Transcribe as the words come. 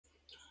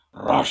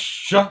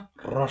Russia,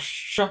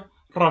 Russia,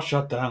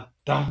 Russia, da,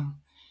 da.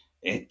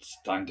 It's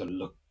time to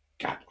look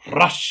at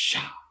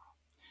Russia.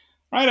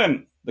 Right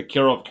then, the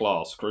Kirov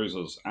Class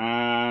cruisers.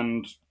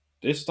 And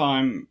this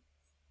time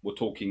we're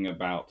talking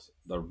about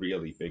the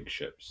really big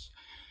ships.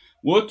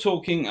 We're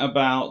talking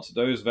about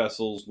those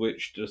vessels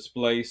which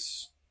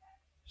displace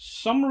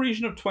some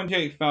region of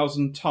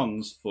 28,000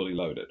 tons fully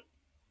loaded.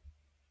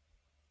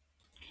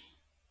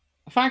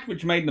 A fact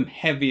which made them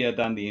heavier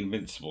than the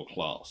Invincible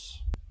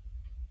class.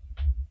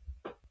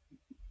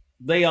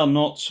 They are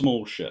not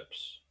small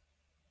ships.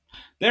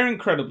 They're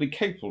incredibly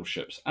capable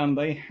ships, and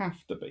they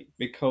have to be,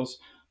 because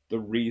the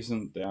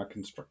reason they are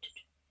constructed.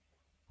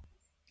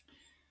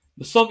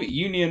 The Soviet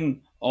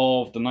Union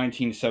of the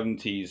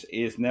 1970s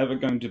is never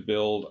going to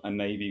build a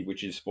navy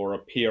which is for a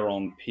peer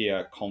on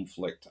peer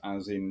conflict,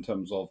 as in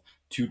terms of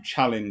to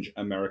challenge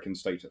American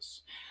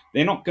status.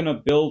 They're not going to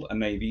build a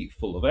navy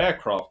full of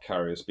aircraft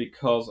carriers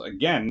because,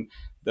 again,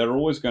 they're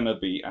always going to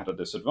be at a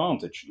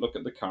disadvantage. Look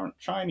at the current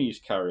Chinese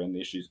carrier and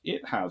the issues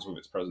it has with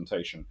its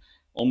presentation.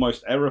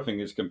 Almost everything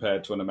is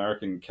compared to an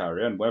American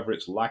carrier, and whether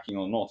it's lacking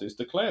or not is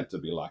declared to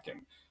be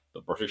lacking.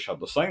 The British had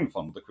the same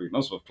fun with the Queen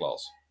Elizabeth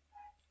class.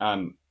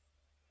 And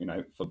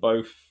for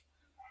both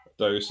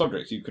those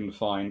subjects, you can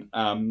find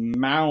a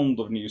mound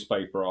of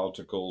newspaper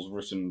articles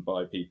written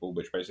by people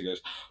which basically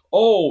goes,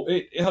 "Oh,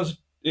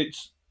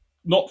 it's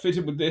not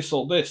fitted with this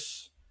or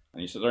this,"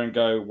 and you sit there and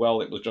go,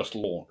 "Well, it was just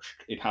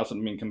launched. It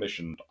hasn't been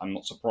commissioned. I'm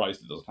not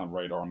surprised it doesn't have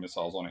radar and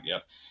missiles on it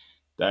yet."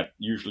 That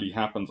usually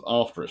happens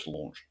after it's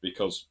launched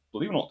because,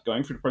 believe it or not,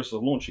 going through the process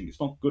of launching is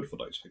not good for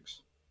those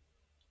things.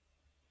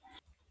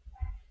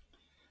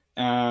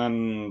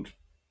 And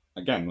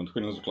again, with the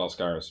Queen Elizabeth class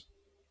carriers,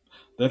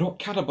 they're not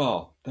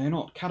catabar. They're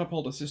not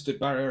catapult assisted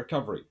barrier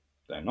recovery.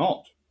 They're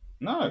not.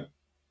 No.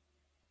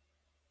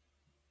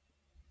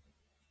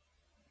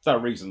 There are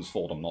reasons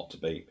for them not to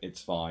be.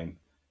 It's fine.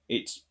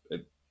 It's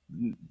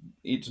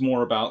it's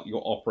more about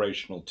your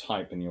operational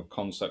type and your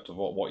concept of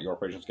what your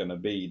operation is going to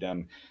be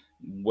than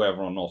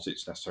whether or not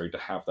it's necessary to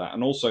have that.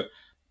 And also,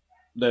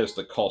 there's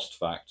the cost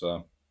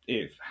factor.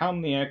 If how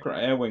many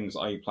air wings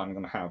are you planning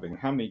on having?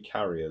 How many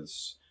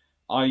carriers?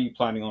 Are you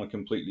planning on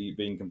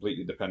being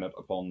completely dependent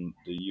upon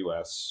the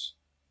US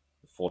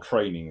for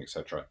training,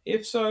 etc.?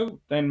 If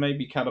so, then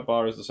maybe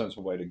Catabar is the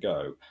sensible way to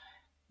go.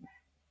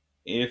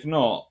 If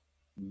not,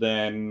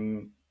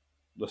 then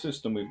the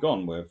system we've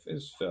gone with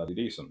is fairly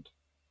decent.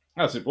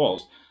 As it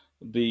was,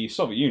 the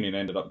Soviet Union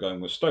ended up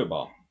going with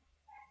Stobar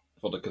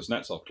for the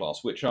Kuznetsov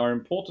class, which are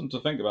important to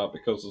think about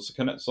because the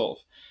Kuznetsov,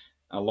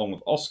 along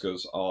with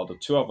Oscars, are the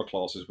two other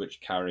classes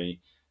which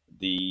carry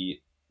the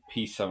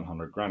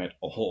P700 Granite,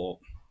 or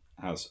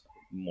as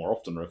more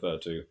often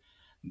referred to,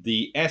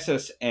 the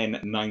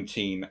SSN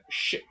 19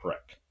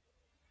 Shipwreck.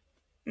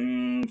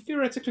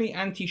 Theoretically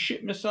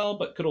anti-ship missile,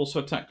 but could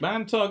also attack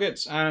land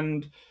targets.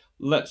 And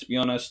let's be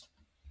honest,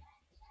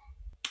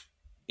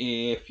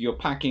 if you're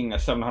packing a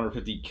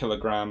 750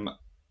 kilogram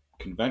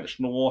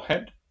conventional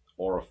warhead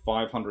or a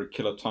 500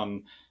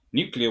 kiloton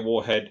nuclear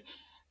warhead,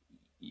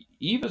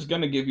 either's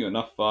going to give you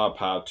enough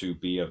firepower to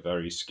be a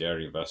very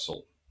scary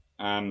vessel.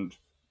 And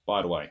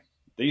by the way,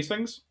 these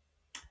things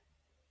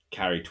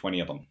carry 20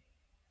 of them.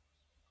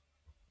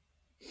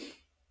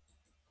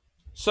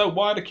 So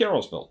why the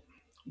Kirovs built?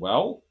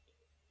 Well,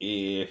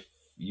 if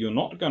you're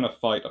not going to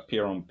fight a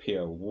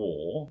peer-on-peer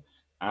war,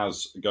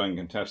 as going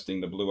contesting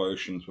the blue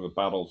oceans with a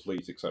battle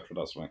fleet, etc.,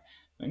 that sort of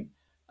thing,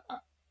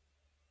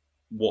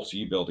 what are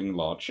you building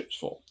large ships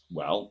for?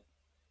 Well,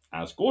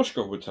 as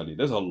Gorshkov would tell you,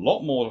 there's a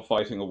lot more to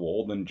fighting a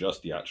war than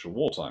just the actual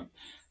wartime.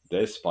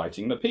 There's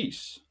fighting the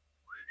peace.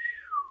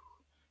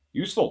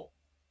 Useful.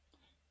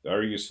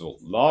 Very useful.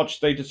 Large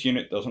status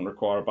unit doesn't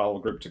require a battle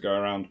group to go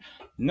around.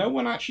 No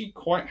one actually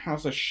quite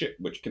has a ship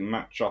which can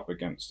match up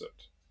against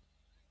it.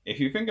 If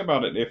you think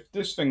about it, if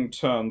this thing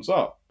turns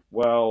up,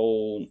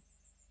 well,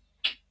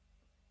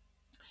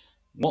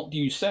 what do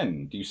you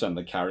send? Do you send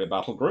the carrier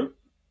battle group?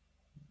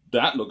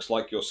 That looks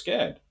like you're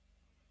scared.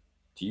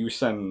 Do you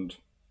send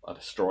a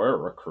destroyer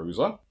or a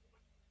cruiser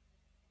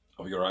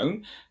of your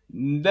own?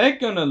 They're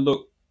going to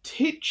look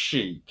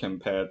titchy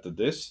compared to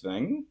this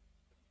thing.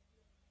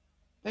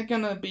 They're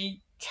going to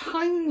be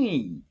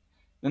tiny.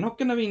 They're not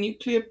going to be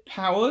nuclear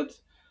powered.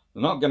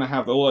 They're not going to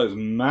have all those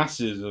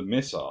masses of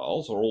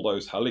missiles or all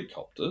those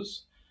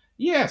helicopters.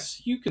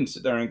 Yes, you can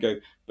sit there and go,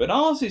 but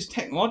ours is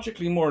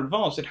technologically more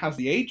advanced. It has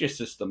the Aegis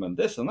system and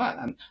this and that.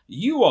 And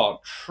you are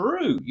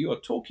true. You are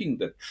talking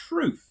the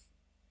truth.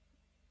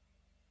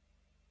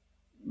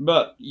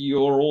 But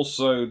you're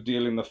also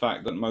dealing the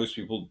fact that most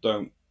people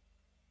don't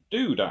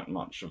do that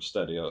much of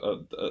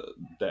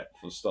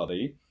depth of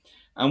study.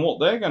 And what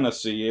they're going to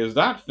see is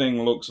that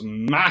thing looks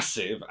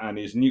massive and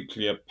is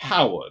nuclear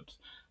powered.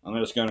 And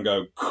they're just going to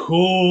go,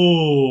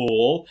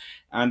 cool.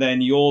 And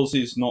then yours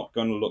is not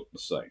going to look the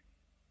same.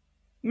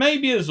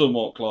 Maybe a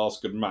Zumwalt class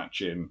could match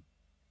in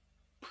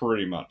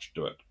pretty much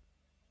to it.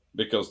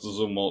 Because the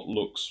Zumwalt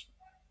looks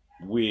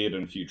weird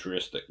and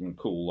futuristic and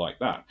cool like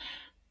that.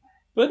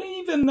 But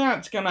even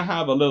that's going to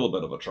have a little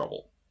bit of a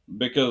trouble.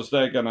 because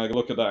they're going to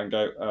look at that and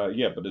go,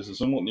 yeah, but is it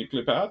somewhat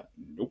nuclear powered?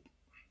 Nope.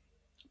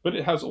 But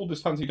it has all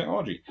this fancy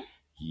technology.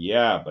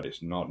 Yeah, but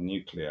it's not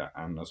nuclear.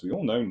 And as we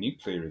all know,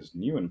 nuclear is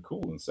new and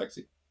cool and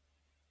sexy.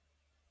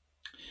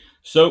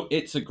 So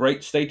it's a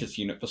great status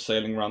unit for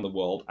sailing around the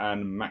world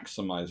and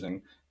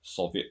maximizing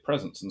Soviet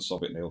presence and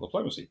Soviet naval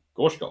diplomacy.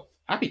 Gorshkov,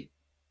 happy.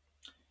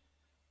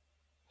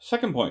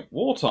 Second point,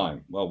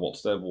 wartime. Well,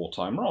 what's their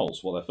wartime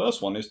roles? Well, their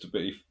first one is to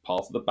be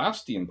part of the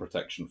Bastion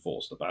Protection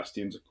Force. The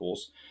Bastions, of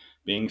course,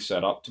 being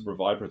set up to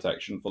provide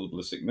protection for the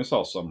ballistic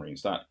missile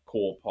submarines, that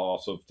core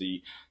part of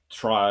the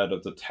triad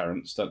of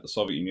deterrence that the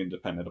Soviet Union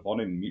depended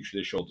upon in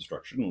mutually assured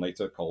destruction and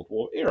later Cold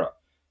War era.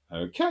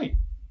 Okay,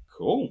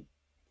 cool.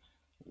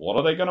 What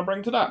are they going to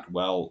bring to that?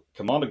 Well,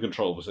 command and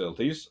control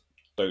facilities,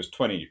 those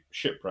 20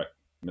 shipwreck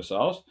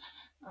missiles,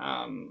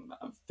 a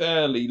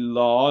fairly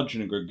large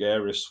and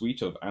gregarious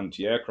suite of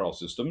anti-aircraft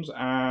systems,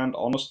 and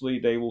honestly,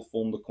 they will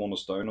form the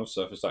cornerstone of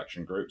surface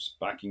action groups,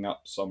 backing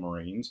up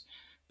submarines,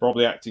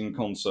 probably acting in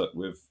concert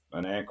with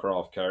an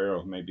aircraft carrier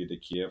of maybe the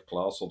Kirov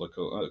Class or the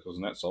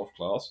Kuznetsov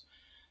Class,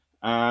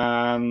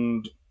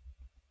 and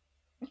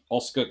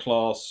Oscar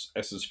Class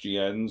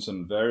SSGNs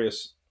and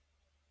various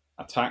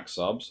attack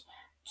subs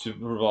to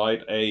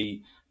provide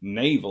a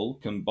naval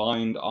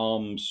combined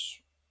arms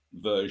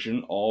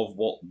version of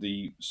what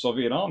the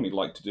Soviet army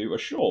liked to do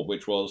ashore,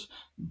 which was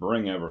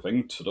bring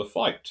everything to the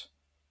fight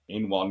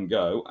in one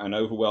go and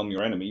overwhelm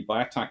your enemy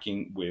by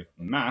attacking with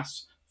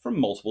mass from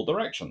multiple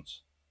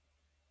directions.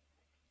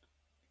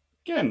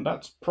 Again,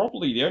 that's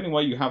probably the only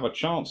way you have a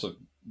chance of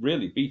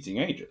really beating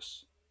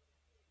Aegis.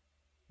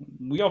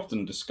 We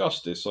often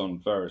discuss this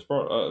on various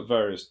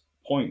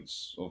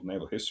points of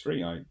naval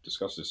history. I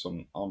discuss this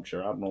on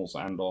Armchair Admirals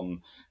and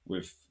on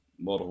with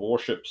World of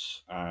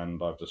Warships,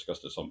 and I've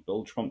discussed this on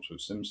Build Trumps with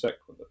SimSec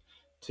with the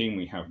team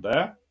we have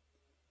there.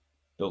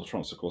 Build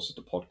Trumps, of course, is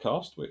the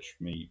podcast which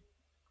me,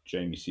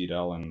 Jamie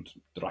Seedell, and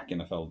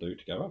DrakNFL do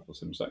together for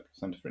SimSec,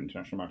 Centre for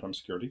International Maritime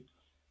Security.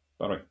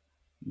 By the way,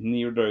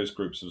 neither of those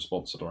groups have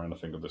sponsored or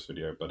anything of this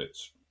video, but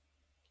it's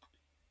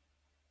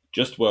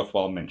just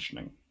worthwhile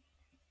mentioning.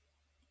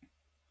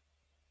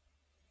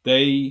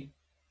 They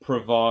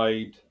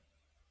provide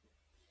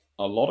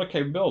a lot of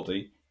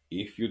capability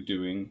if you're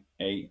doing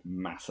a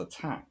mass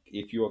attack,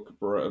 if you're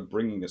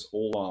bringing this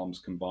all-arms,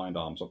 combined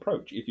arms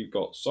approach. If you've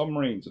got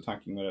submarines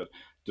attacking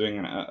doing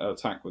an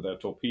attack with their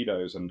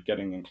torpedoes and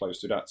getting in close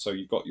to that, so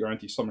you've got your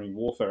anti-submarine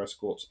warfare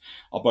escorts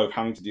are both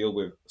having to deal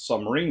with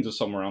submarines or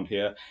somewhere around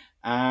here,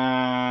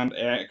 and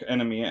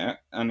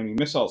enemy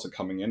missiles are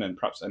coming in, and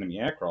perhaps enemy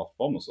aircraft,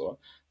 bombers,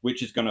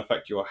 which is going to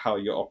affect how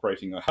you're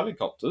operating your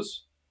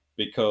helicopters,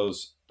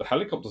 because the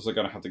helicopters are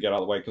going to have to get out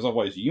of the way, because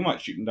otherwise you might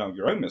shoot them down with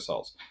your own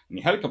missiles, and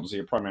your helicopters are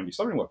your primary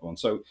anti-submarine weapon.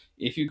 So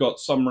if you've got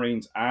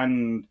submarines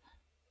and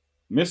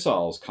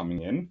missiles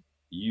coming in,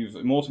 you've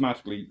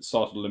automatically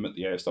started to limit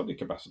the ASW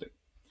capacity.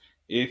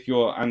 If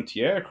your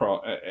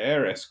anti-aircraft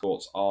air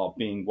escorts are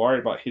being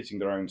worried about hitting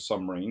their own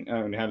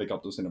own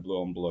helicopters in a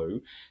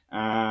blue-on-blue,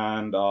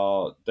 and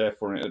are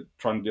therefore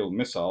trying to deal with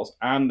missiles,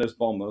 and there's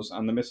bombers,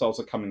 and the missiles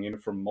are coming in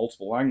from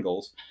multiple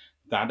angles,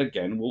 that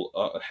again will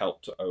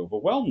help to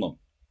overwhelm them.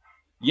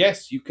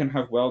 Yes, you can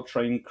have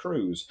well-trained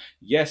crews.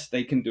 Yes,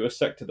 they can do a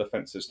sector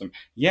defense system.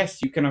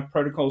 Yes, you can have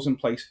protocols in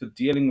place for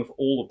dealing with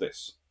all of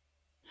this.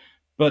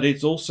 But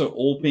it's also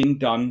all being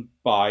done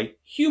by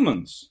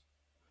humans.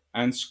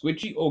 And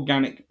squidgy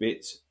organic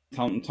bits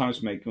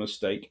sometimes make a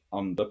mistake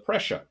under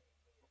pressure.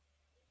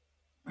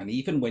 And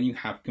even when you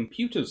have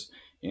computers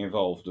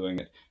involved doing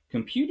it,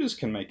 computers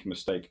can make a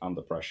mistake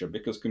under pressure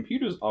because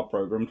computers are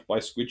programmed by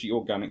squidgy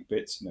organic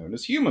bits known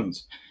as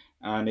humans.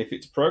 And if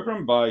it's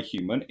programmed by a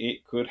human,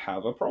 it could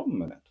have a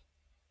problem in it.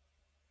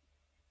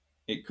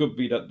 It could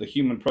be that the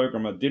human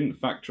programmer didn't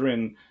factor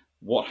in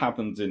what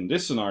happens in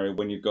this scenario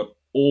when you've got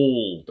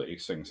all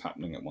these things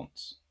happening at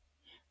once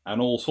and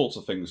all sorts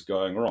of things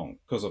going wrong,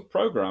 because a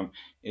program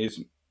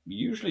is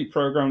usually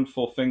programmed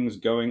for things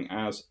going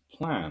as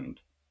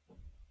planned,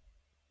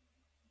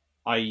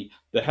 i.e.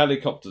 the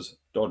helicopters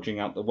dodging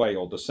out the way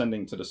or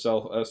descending to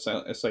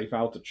a safe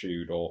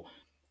altitude or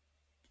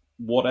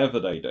whatever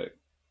they do.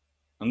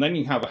 And then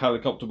you have a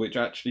helicopter which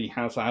actually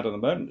has had an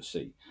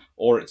emergency,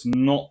 or it's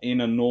not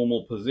in a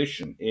normal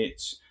position.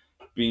 It's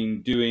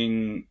been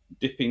doing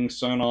dipping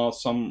sonar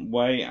some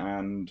way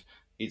and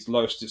it's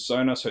lost its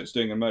sonar, so it's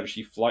doing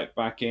emergency flight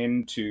back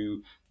in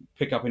to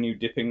pick up a new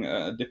dipping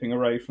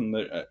array from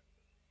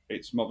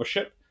its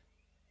mothership.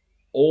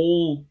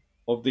 All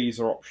of these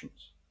are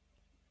options,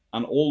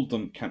 and all of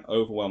them can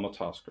overwhelm a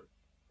task group.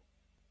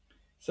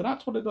 So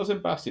that's what it does in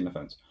Bastion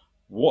Offense.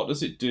 What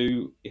does it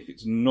do if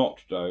it's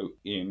not, though,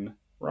 in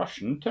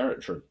Russian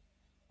territory?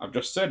 I've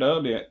just said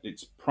earlier,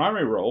 its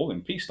primary role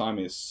in peacetime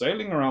is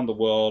sailing around the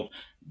world,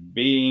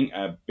 being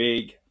a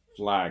big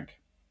flag,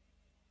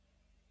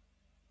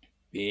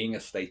 being a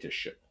status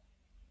ship,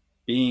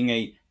 being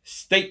a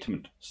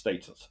statement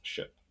status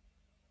ship.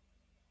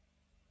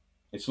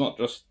 It's not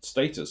just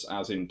status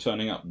as in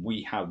turning up,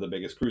 we have the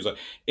biggest cruiser.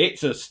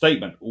 It's a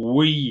statement,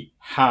 we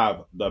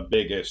have the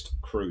biggest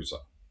cruiser.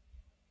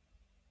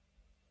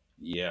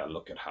 Yeah,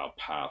 look at how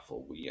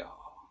powerful we are.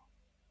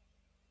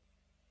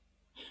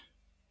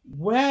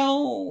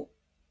 Well,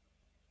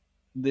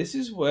 this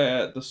is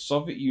where the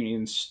Soviet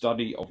Union's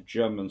study of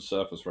German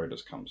surface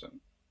raiders comes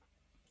in.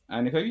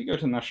 And if you go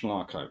to National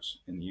Archives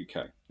in the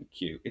UK, the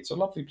Kew, it's a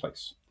lovely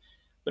place.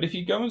 But if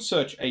you go and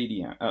search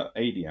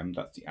ADM,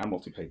 that's the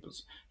Admiralty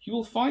Papers, you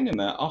will find in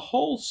there a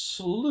whole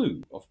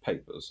slew of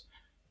papers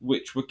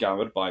which were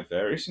gathered by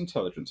various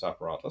intelligence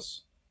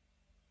apparatus,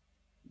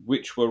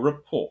 which were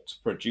reports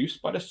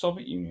produced by the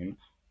Soviet Union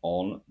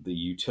on the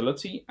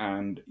utility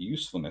and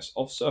usefulness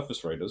of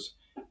surface raiders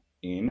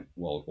in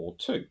World War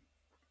II.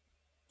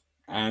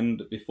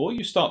 And before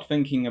you start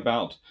thinking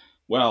about,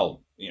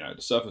 well,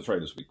 the surface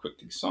raiders will be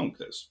quickly sunk,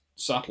 there's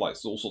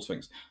satellites, all sorts of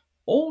things,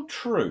 all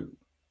true.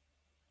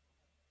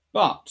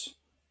 But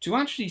to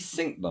actually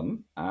sink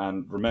them,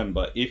 and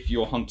remember, if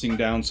you're hunting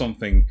down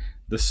something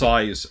the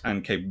size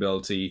and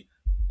capability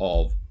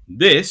of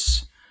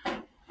this,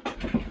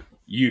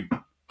 you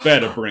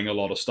better bring a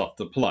lot of stuff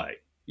to play.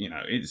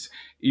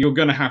 You're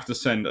going to have to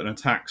send an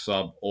attack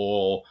sub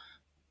or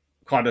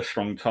quite a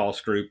strong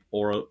task group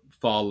or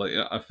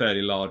a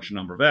fairly large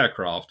number of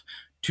aircraft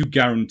to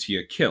guarantee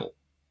a kill.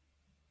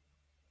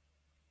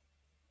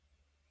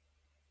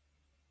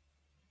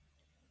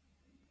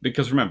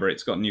 Because remember,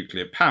 it's got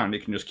nuclear power and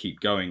it can just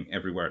keep going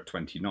everywhere at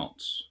 20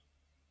 knots.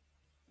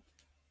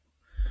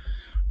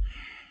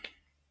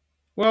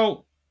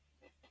 Well,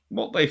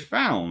 what they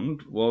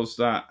found was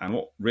that, and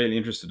what really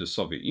interested the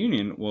Soviet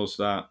Union was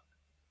that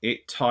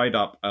it tied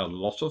up a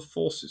lot of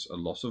forces, a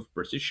lot of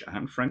British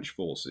and French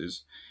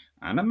forces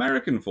and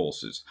American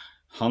forces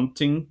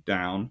hunting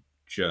down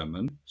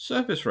German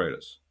surface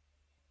raiders.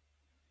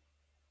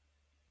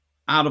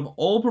 Out of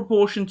all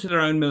proportion to their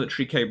own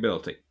military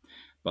capability.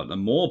 But the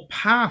more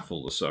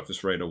powerful the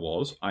surface raider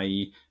was,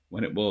 i.e.,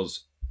 when it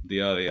was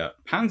the earlier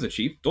Panzer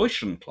Chief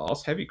Deutschland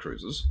class heavy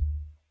cruisers,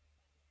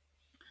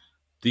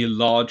 the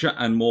larger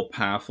and more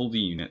powerful the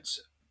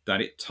units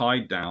that it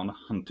tied down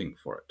hunting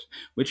for it,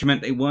 which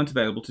meant they weren't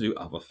available to do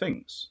other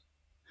things.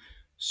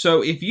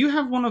 So if you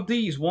have one of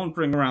these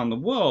wandering around the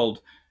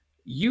world,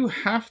 you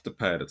have to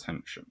pay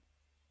attention.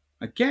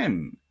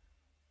 Again,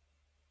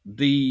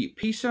 the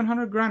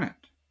P-700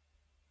 Granite,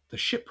 the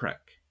shipwreck,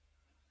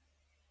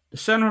 the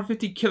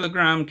 750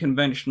 kilogram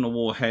conventional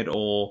warhead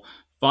or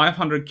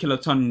 500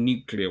 kiloton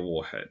nuclear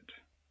warhead.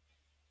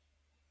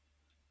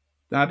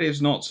 That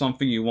is not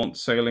something you want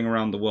sailing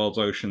around the world's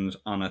oceans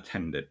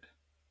unattended.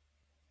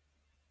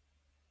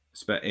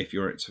 If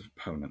you're its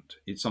opponent,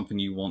 it's something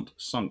you want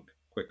sunk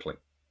quickly.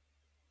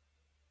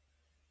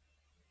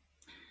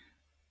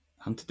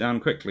 Hunted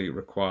down quickly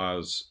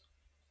requires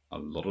a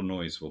lot of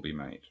noise will be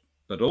made,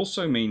 but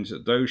also means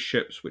that those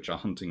ships which are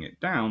hunting it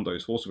down,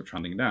 those forces which are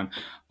hunting it down,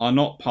 are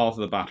not part of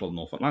the Battle of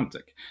North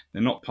Atlantic.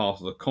 They're not part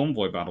of the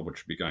convoy battle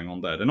which will be going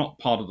on there. They're not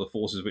part of the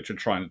forces which are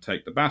trying to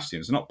take the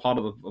bastions. They're not part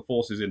of the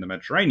forces in the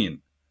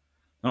Mediterranean.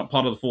 They're not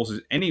part of the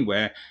forces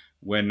anywhere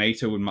where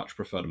NATO would much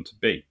prefer them to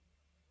be.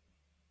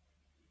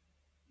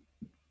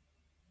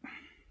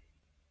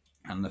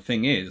 And the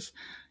thing is,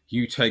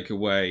 you take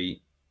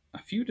away a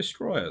few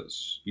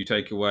destroyers, you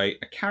take away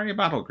a carrier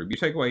battle group, you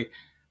take away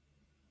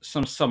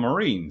some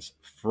submarines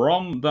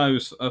from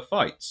those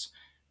fights,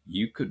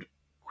 you could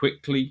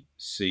quickly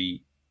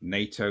see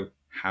NATO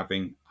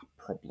having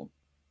a problem.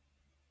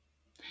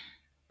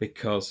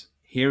 Because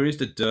here is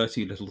the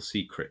dirty little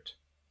secret.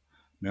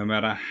 No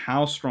matter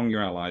how strong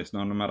your allies,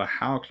 no matter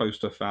how close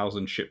to a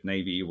 1,000-ship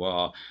navy you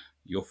are,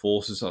 your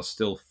forces are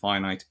still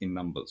finite in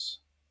numbers.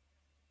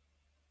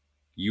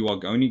 You are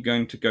only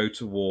going to go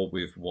to war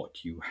with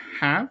what you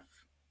have,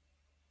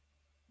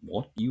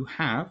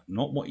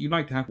 not what you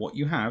like to have, what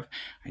you have,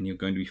 and you're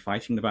going to be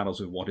fighting the battles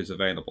with what is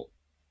available,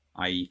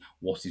 i.e.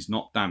 what is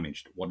not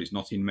damaged, what is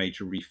not in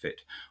major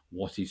refit,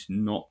 what is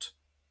not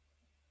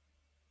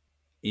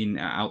in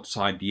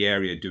outside the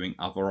area doing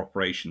other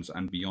operations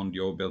and beyond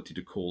your ability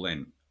to call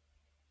in.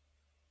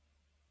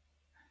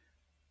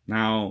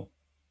 Now,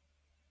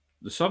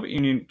 the Soviet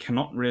Union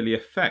cannot really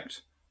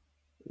affect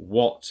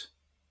what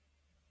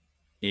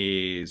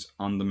is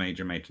under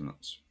major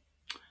maintenance.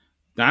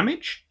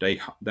 Damage,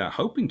 they're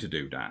hoping to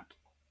do that.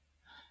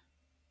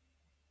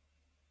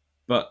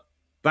 But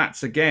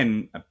that's,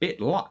 again, a bit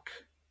luck.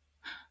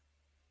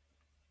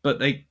 But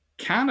they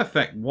can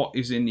affect what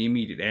is in the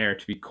immediate area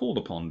to be called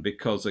upon,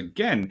 because,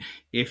 again,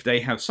 if they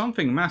have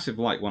something massive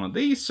like one of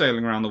these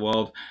sailing around the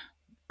world,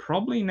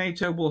 probably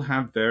NATO will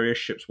have various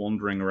ships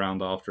wandering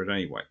around after it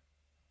anyway.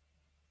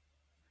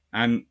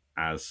 And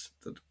as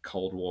the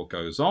Cold War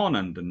goes on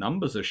and the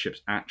numbers of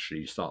ships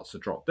actually starts to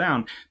drop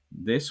down,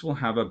 this will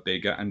have a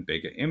bigger and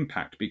bigger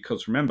impact,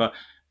 because remember,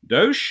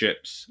 those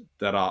ships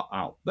that are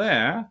out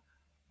there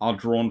are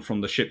drawn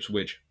from the ships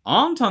which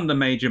aren't under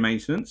major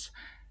maintenance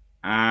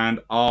and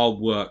are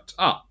worked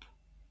up.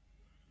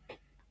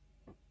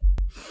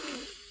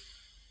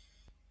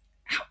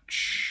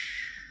 Ouch.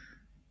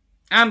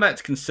 And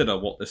let's consider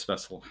what this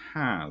vessel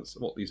has,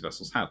 what these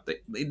vessels have.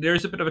 There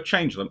is a bit of a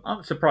change of them,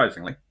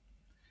 unsurprisingly.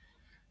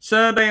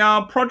 So they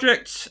are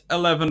Project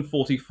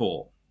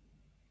 1144.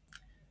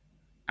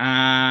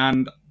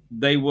 And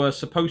they were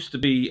supposed to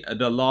be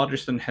the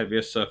largest and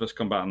heaviest surface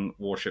combatant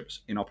warships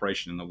in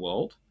operation in the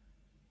world,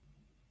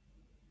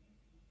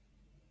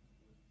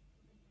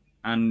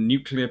 and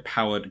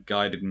nuclear-powered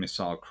guided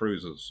missile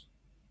cruisers.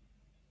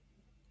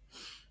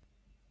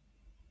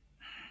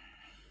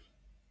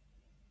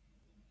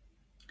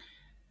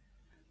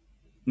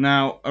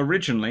 Now,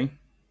 originally,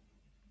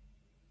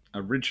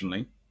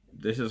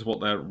 this is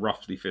what they're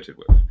roughly fitted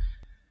with: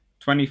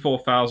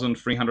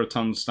 24,300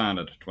 tons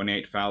standard,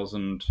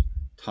 28,000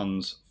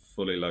 tons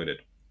fully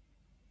loaded,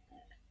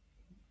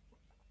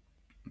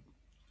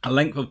 a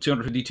length of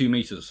 252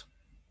 meters,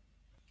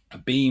 a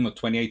beam of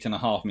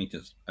 28.5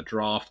 meters, a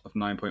draft of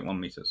 9.1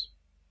 meters.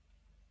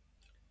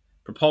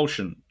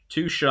 Propulsion: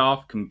 two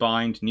shaft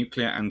combined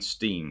nuclear and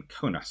steam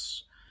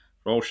 (CONUS)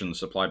 propulsion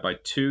supplied by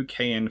two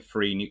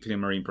KN-3 nuclear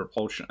marine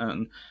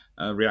propulsion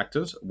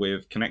reactors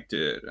with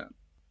connected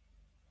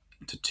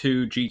to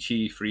two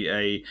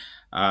GT3A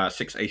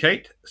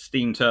 688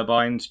 steam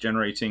turbines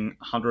generating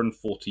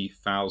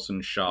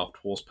 140,000 shaft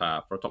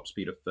horsepower for a top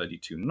speed of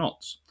 32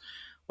 knots,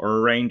 or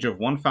a range of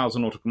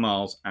 1,000 nautical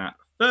miles at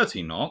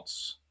 30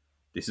 knots.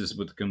 This is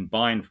with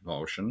combined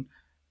propulsion,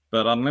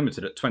 but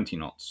unlimited at 20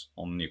 knots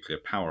on nuclear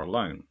power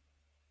alone.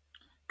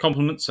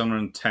 Complement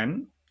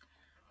 710.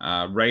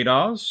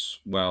 Radars,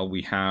 well,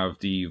 we have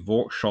the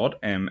Vorkshod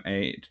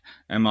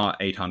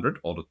MR800,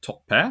 or the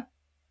top pair.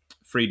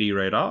 3D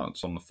radar,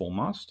 it's on the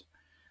foremast.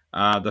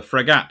 The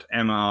Fregat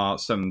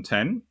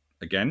MR710,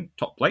 again,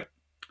 top plate.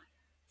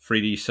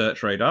 3D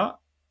search radar,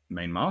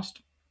 main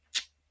mast.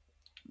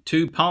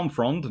 Two palm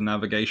frond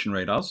navigation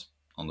radars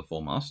on the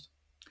foremast.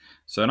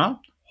 Sonar,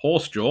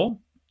 Horsejaw,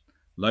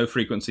 low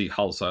frequency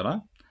hull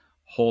sonar.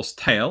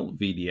 Horsetail,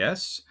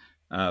 VDS,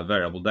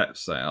 variable depth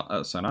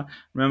sonar.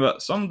 Remember,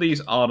 some of these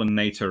are the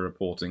NATO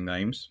reporting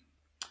names.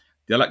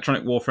 The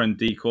electronic warfare and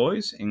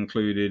decoys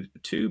included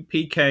two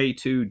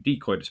PK-2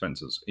 decoy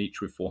dispensers, each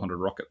with 400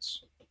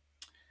 rockets.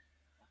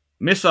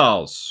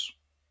 Missiles.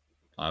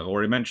 I've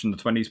already mentioned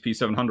the 20s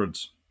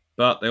P700s,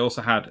 but they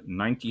also had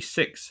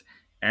 96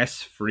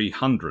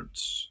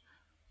 S-300s.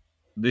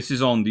 This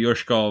is on the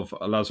Ushkov,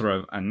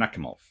 Lazarev, and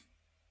Nakhimov,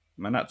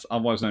 and that's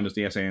otherwise known as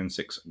the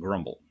SAN-6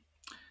 Grumble.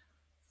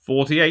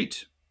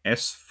 48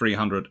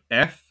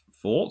 S-300F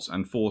forts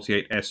and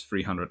 48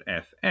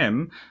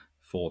 S-300FM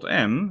Fort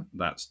M,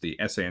 that's the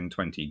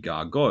SAN-20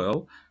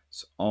 Gargoyle,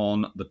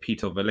 on the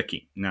Peter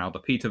Veliki. Now, the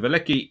Peter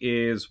Veliki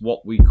is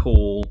what we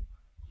call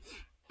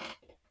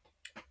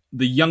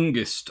the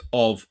youngest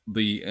of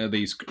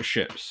these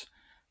ships.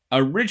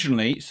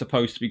 Originally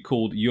supposed to be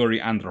called Yuri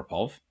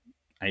Andropov,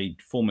 a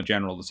former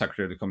general of the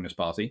Secretary of the Communist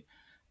Party,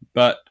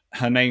 but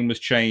her name was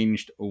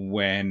changed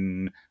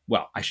when,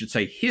 well, I should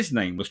say his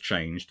name was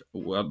changed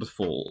after the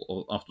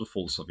fall of the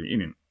Soviet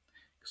Union.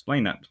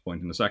 Explain that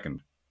point in a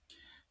second.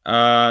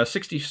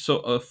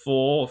 64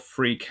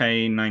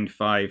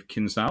 3K95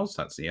 Kinsals,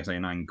 that's the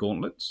SA-9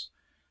 Gauntlets,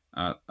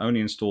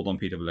 only installed on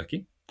Peter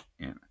Veliki.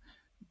 Yeah.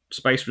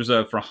 Space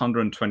reserved for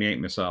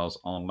 128 missiles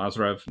on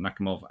Lazarev,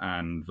 Nakhimov,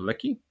 and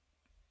Veliki.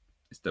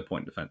 It's the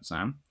point defense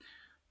SAM.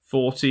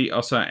 40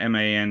 OSA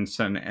MAN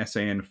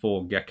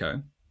SAN-4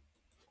 Gecko.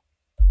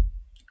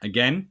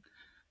 Again,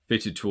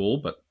 fitted to all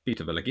but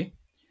Peter Veliki.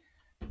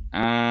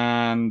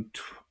 And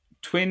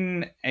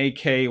twin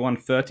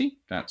AK-130,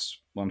 that's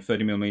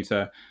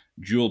 130mm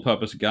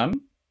dual-purpose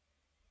gun.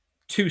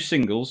 Two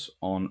singles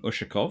on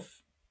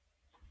Ushakov.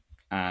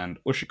 And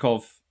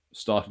Ushakov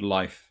started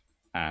life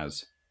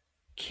as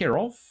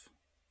Kirov.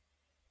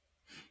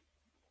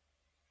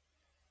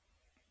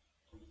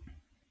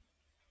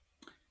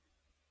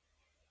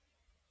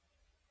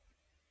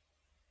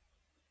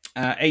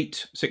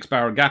 8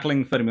 6-barrel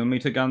Gatling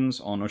 30mm guns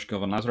on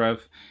Ushkov and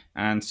Lazarev,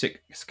 and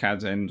 6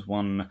 Kazend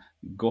 1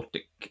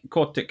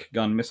 Kortik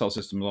gun missile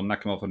systems on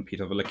Nakhimov and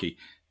Peter Veliki.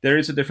 There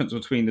is a difference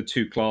between the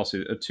two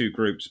classes, two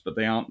groups, but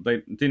they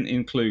didn't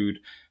include,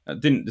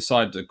 didn't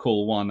decide to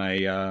call one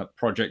a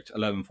Project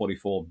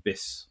 1144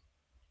 BIS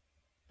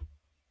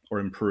or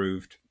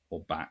improved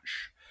or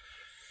batch.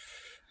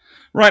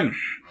 Right,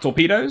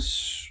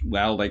 torpedoes.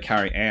 Well, they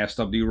carry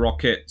ASW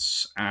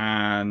rockets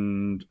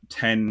and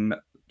 10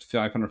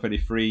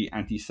 533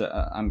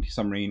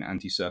 anti-submarine,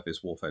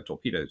 anti-surface warfare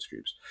torpedo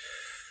tubes.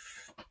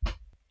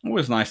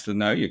 Always nice to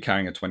know you're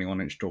carrying a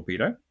 21-inch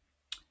torpedo.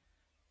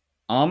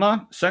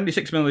 Armor,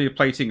 76mm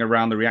plating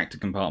around the reactor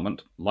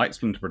compartment, light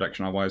splinter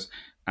protection otherwise,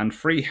 and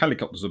 3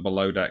 helicopters of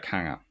below-deck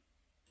hangar.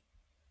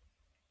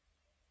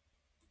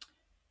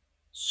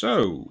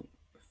 So,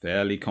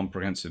 fairly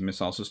comprehensive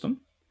missile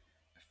system,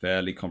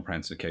 fairly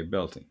comprehensive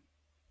capability.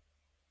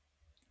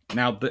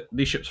 Now,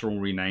 these ships are all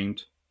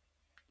renamed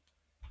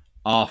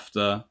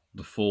after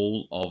the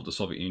fall of the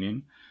Soviet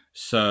Union.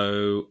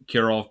 So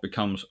Kirov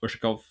becomes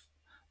Ushakov,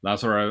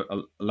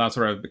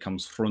 Lazarev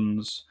becomes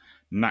Frunz,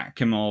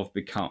 Kalin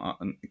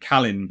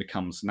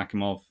becomes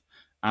Nakhimov,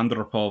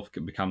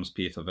 Andropov becomes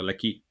Peter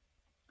Veliki.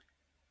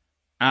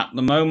 At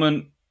the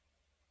moment,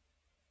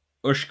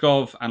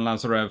 Ushkov and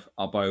Lazarev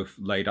are both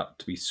laid up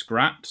to be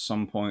scrapped.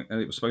 Some point,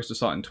 it was supposed to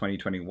start in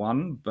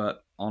 2021,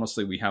 but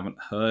honestly, we haven't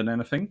heard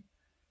anything.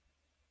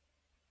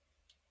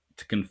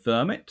 to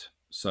confirm it.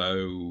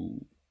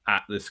 So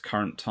at this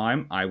current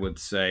time, I would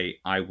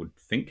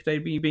think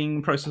they'd be being in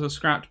the process of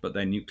scrapped, but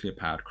they're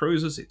nuclear-powered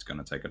cruisers. It's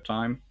going to take a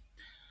time.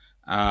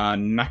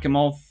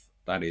 Nakhimov,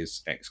 that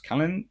is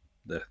ex-Kalin,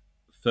 the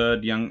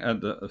third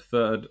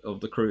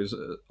of the cruise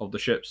of the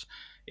ships,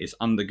 is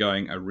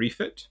undergoing a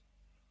refit,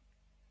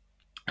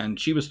 and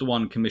she was the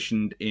one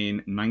commissioned in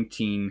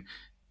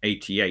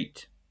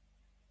 1988.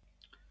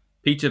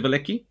 Peter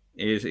Velicki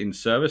is in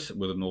service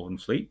with the Northern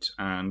Fleet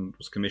and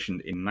was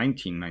commissioned in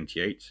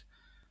 1998.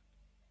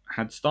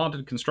 Had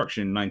started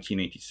construction in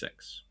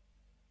 1986.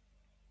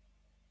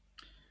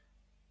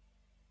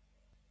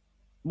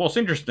 What's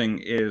interesting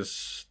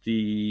is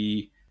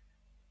the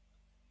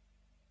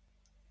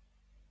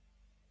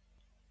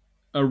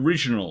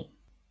original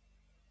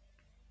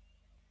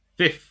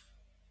fifth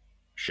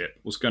ship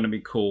was going to be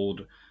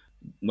called,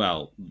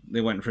 well,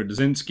 they went for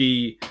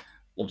Dzinski,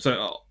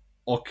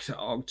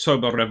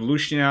 October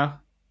Revolutionia,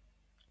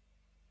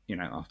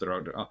 after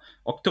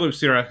October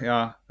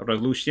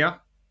Revolutionia,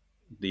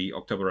 the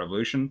October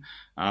Revolution.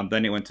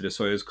 Then it went to the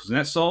Soyuz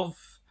Kuznetsov,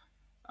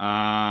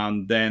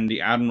 and then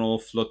the Admiral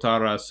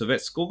Flotara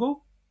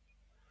Sovetskogo.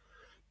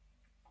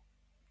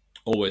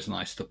 Always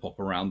nice to pop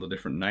around the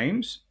different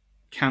names.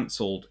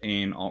 Cancelled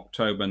in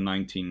October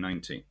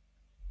 1990.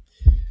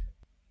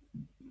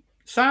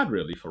 Sad,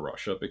 really, for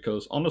Russia,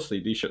 because honestly,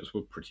 these ships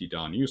were pretty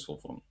darn useful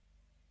for them.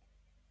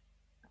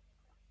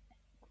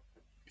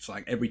 It's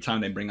like every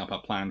time they bring up a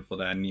plan for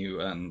their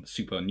new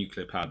super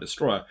nuclear powered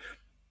destroyer,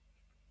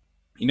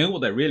 what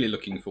they're really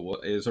looking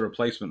for is a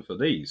replacement for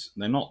these.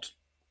 They're not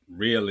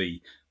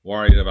really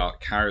worried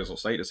about carriers or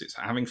status. It's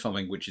having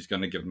something which is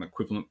going to give them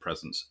equivalent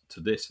presence to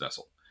this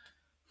vessel.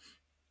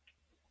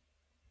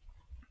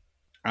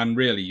 And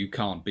really, you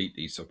can't beat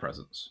these for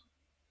presence.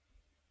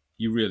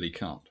 You really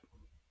can't.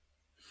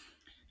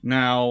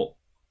 Now,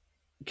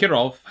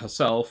 Kirov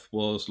herself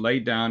was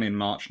laid down in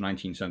March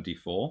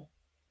 1974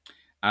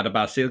 at a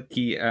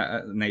Basilki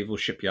naval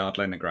shipyard,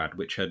 Leningrad,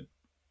 which had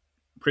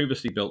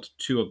previously built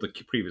two of the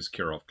previous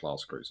Kirov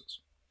Class cruisers.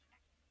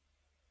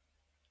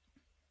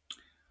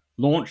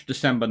 Launched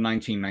December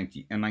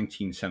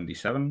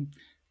 1977,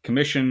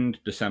 commissioned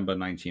December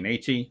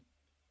 1980,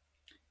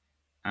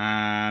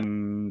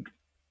 and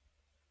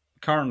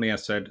currently,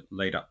 as said,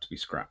 laid up to be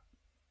scrapped.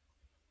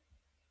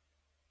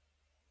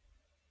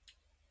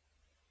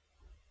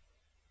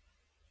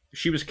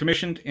 She was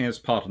commissioned as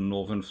part of the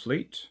Northern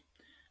Fleet.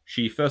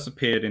 She first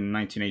appeared in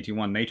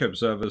 1981. NATO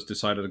observers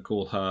decided to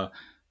call her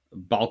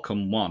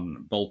Balkan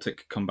 1,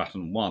 Baltic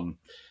Combatant 1,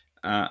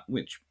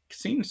 which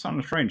seems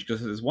sound strange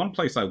because there's one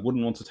place I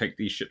wouldn't want to take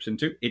these ships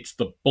into. It's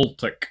the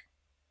Baltic.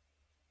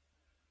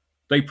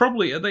 They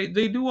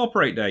do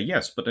operate there,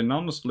 yes, but then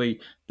honestly,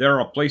 there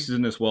are places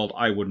in this world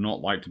I would not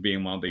like to be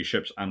in one of these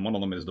ships, and one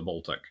of them is the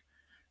Baltic.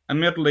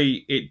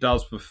 Admittedly, it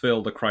does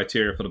fulfill the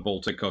criteria for the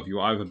Baltic of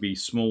you either be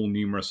small,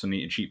 numerous, and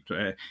cheap,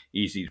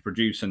 easy to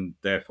produce, and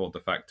therefore de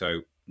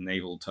facto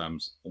naval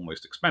terms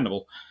almost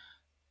expendable,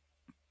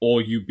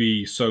 or you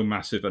be so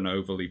massive and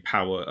overly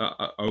powerful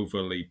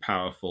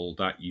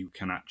that you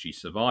can actually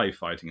survive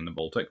fighting in the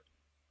Baltic.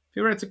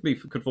 Theoretically,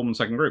 could form a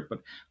second group,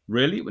 but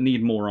really, it would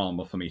need more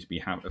armor for me to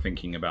be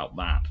thinking about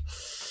that.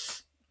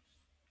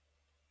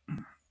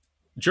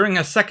 During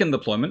her second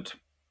deployment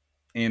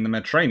in the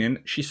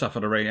Mediterranean, she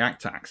suffered a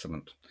reactor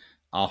accident.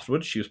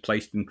 Afterwards, she was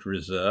placed into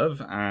reserve,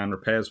 and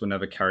repairs were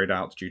never carried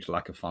out due to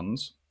lack of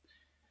funds,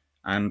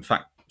 and in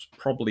fact, was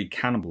probably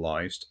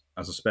cannibalized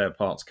as a spare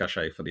parts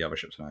cache for the other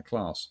ships in her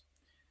class.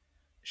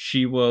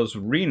 She was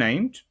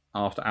renamed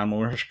after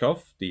Admiral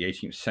Ryzhkov, the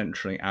 18th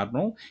century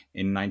admiral,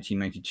 in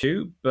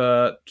 1992,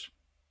 but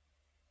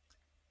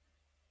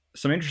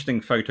some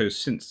interesting photos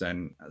since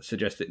then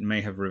suggest it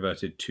may have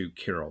reverted to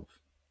Kirov.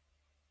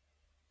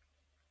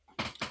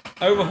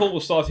 Overhaul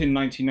was started in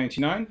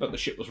 1999, but the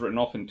ship was written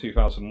off in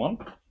 2001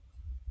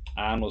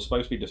 and was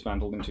supposed to be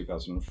dismantled in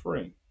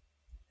 2003.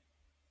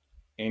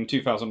 In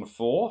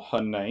 2004,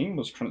 her name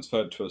was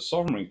transferred to a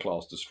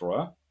Sovereign-class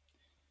destroyer,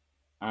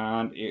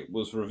 and it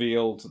was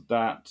revealed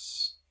that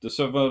the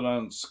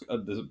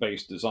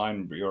surveillance-based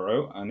design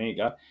bureau,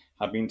 ANEGA,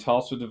 had been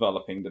tasked with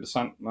developing the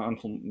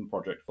dismantlement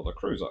project for the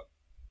cruiser.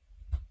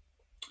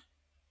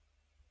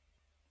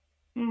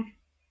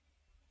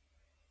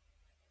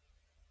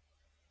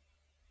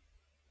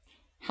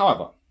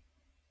 However,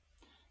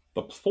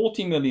 the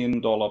 $40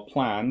 million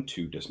plan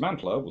to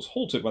dismantle her was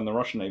halted when the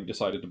Russian Navy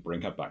decided to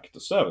bring her back into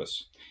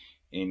service.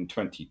 In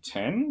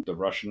 2010, the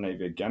Russian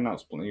Navy again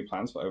announced new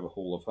plans for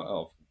overhaul of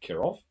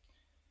Kirov,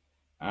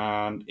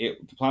 and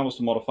the plan was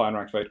to modify and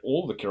reactivate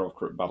all the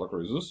Kirov battle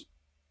cruisers,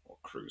 or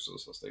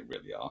cruisers as they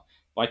really are,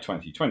 by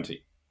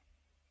 2020.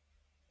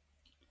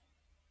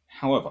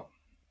 However,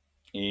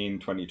 in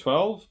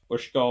 2012,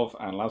 Ushkov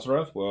and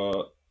Lazarev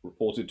were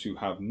reported to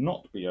have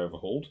not been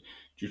overhauled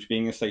due to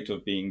being in a state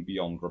of being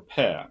beyond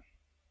repair.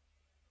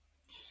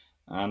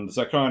 And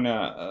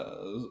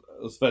Zakharina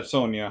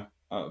Svetsonia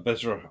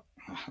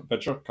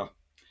Vedrka,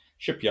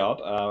 shipyard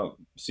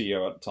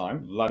CEO at the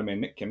time, Vladimir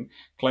Nitkin,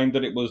 claimed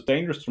that it was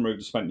dangerous to remove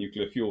the spent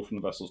nuclear fuel from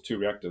the vessel's two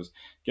reactors,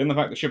 given the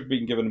fact the ship had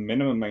been given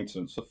minimum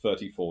maintenance for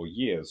 34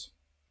 years.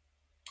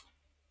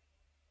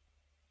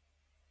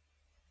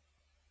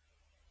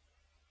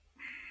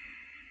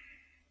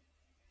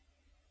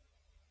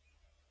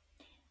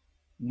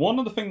 One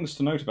of the things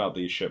to note about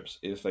these ships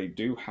is they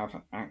do have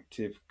an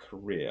active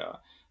career.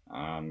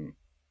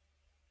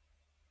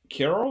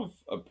 Kirov,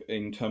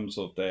 in terms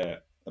of their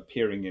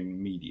appearing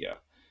in media,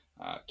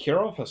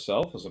 Kirov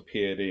herself has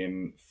appeared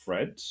in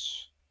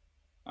Freds,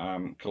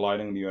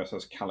 colliding the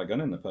USS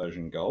Callaghan in the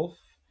Persian Gulf,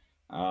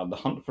 The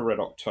Hunt for Red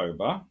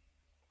October,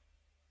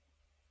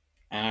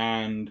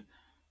 and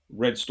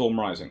Red Storm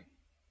Rising.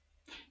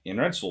 In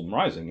Red Storm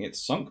Rising,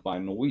 it's sunk by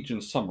a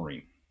Norwegian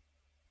submarine.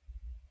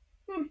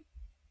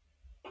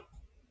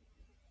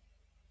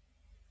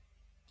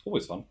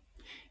 Always fun.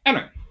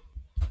 Anyway,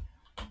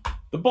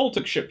 the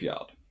Baltic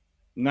Shipyard.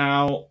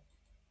 Now,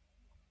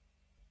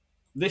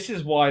 this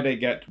is why they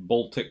get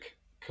Baltic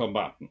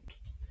Combatant.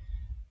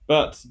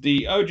 But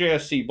the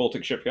OJSC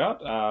Baltic Shipyard,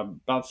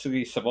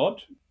 Balsky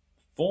Savod,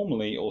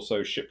 formerly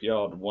also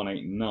Shipyard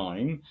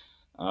 189,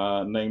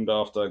 named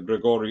after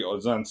Grigory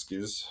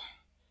Ozansky's,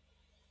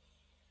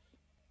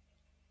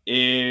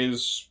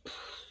 is,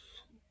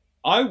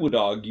 I would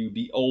argue,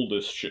 the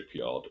oldest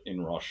shipyard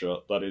in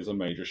Russia that is a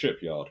major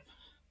shipyard.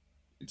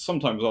 It's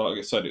sometimes, like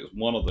I said, it's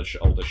one of the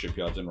oldest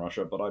shipyards in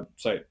Russia, but I'd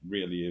say it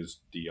really is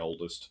the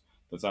oldest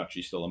that's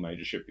actually still a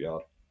major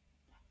shipyard.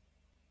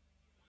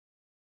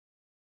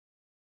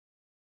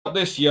 At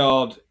this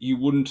yard, you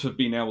wouldn't have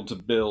been able to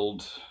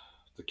build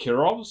the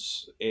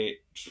Kirovs. It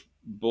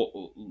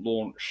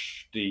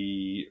launched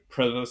the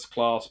Prezes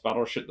class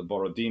battleship, the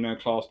Borodino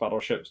class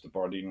battleships, the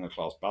Borodino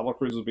class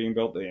battlecruiser being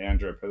built, the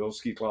Andrei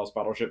Prezovsky class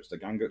battleships, the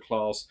Gangut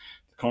class,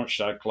 the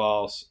Kronstadt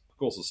class, of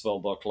course the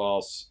Sveldar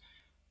class.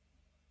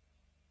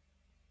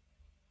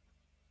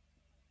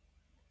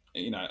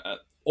 You know,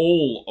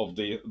 all of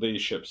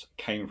these ships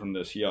came from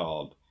this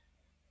yard.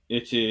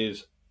 It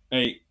is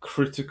a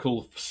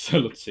critical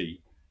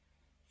facility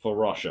for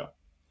Russia.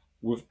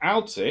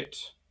 Without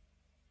it,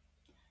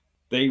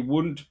 they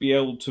wouldn't be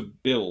able to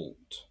build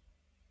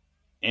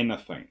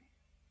anything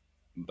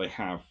they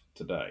have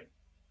today.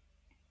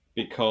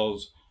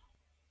 Because,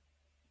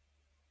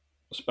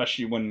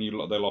 especially when they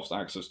lost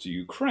access to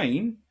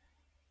Ukraine,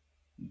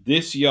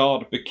 this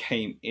yard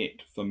became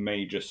it for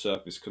major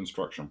surface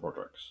construction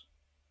projects.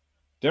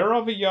 There are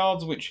other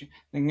yards which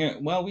think,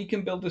 well, we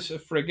can build this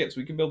frigates,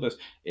 we can build this.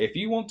 If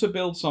you want to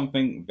build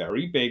something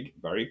very big,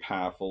 very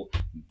powerful,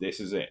 this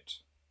is it.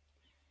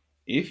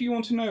 If you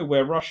want to know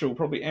where Russia will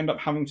probably end up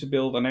having to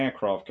build an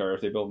aircraft carrier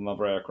if they build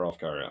another aircraft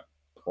carrier,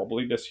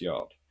 probably this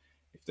yard.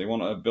 If they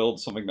want to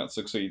build something that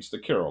succeeds the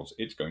Kirovs,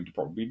 it's going to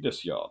probably be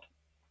this yard.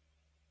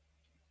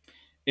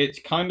 It's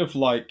kind of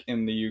like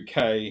in the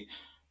UK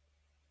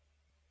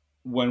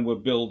when we're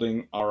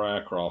building our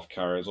aircraft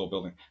carriers or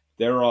building.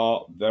 There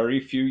are very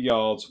few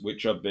yards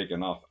which are big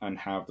enough and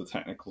have the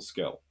technical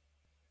skill.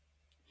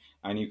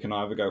 And you can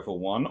either go for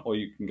one or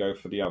you can go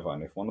for the other.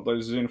 And if one of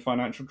those is in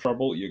financial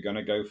trouble, you're going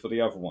to go for the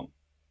other one.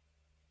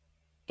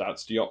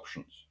 That's the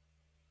options.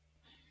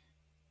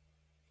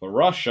 For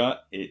Russia,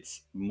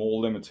 it's more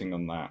limiting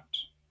than that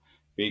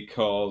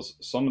because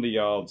some of the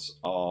yards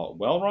are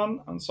well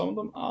run and some of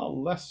them are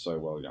less so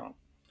well run.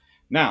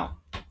 Now,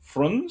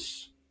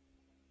 Frunz.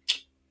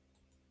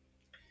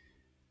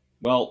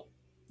 Well,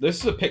 this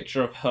is a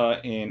picture of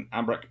her in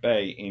Abrek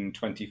Bay in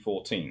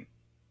 2014.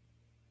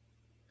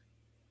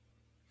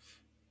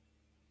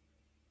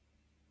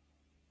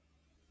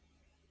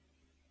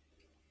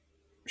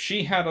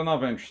 She had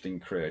another interesting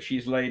career.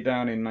 She's laid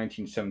down in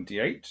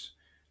 1978,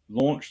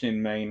 launched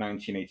in May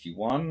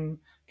 1981,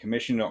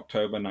 commissioned in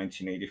October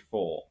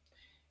 1984.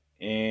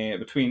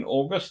 Between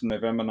August and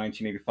November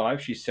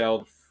 1985, she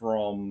sailed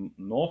from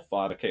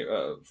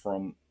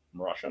from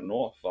Russia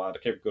north via the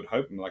Cape of Good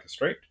Hope and Malacca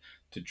Strait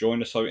to join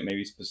the Soviet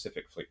Navy's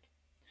Pacific Fleet.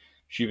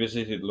 She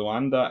visited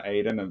Luanda,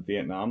 Aden, and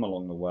Vietnam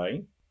along the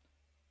way.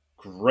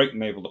 Great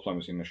naval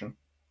diplomacy mission.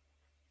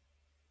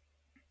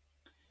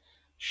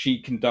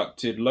 She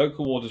conducted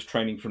local waters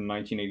training from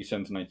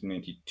 1987 to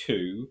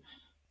 1992.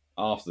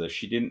 After this,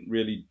 she didn't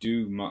really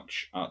do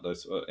much at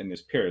this in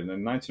this period. And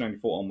then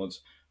 1994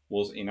 onwards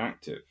was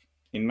inactive.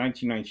 In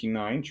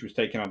 1999, she was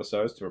taken out of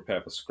service to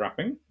prepare for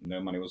scrapping. No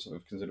money was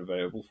considered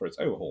available for its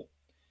overhaul.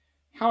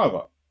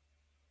 However,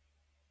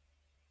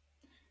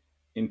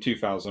 in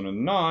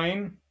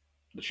 2009,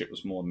 the ship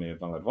was moored near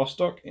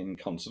Vladivostok in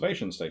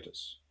conservation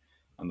status,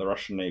 and the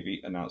Russian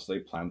Navy announced they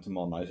planned to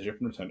modernize the ship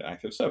and return to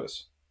active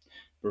service,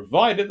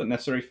 provided that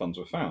necessary funds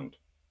were found.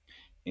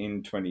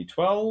 In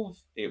 2012,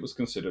 it was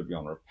considered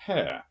beyond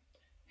repair.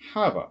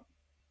 However,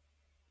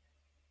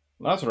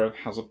 Lazarev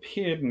has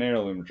appeared in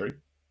aerial imagery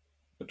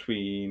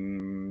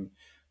between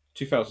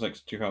 2006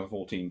 and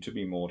 2014 to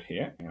be moored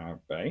here in our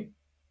bay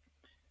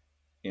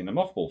in a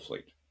mothball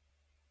fleet,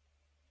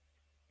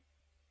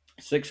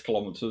 6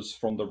 kilometers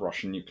from the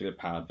Russian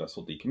nuclear-powered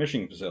vessel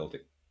decommissioning facility.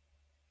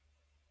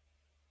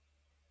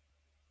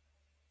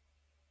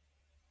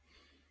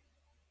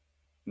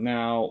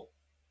 Now,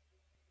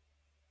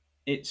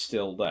 it's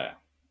still there,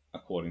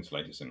 according to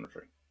latest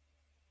inventory.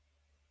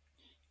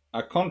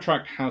 A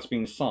contract has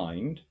been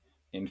signed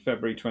in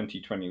February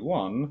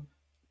 2021,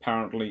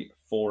 apparently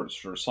for its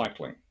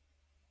recycling.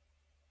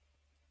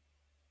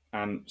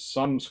 And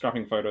some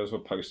scrapping photos were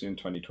posted in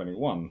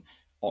 2021,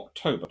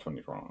 October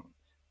 2021.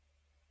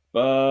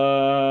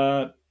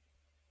 But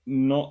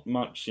not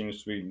much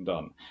seems to be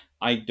done.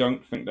 I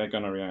don't think they're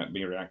going to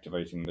be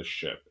reactivating this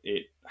ship.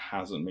 It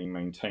hasn't been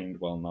maintained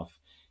well enough,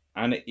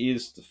 and it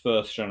is the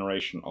first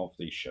generation of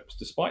these ships,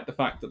 despite the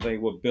fact that they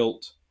were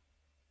built.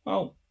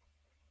 Well,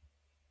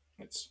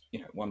 it's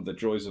one of the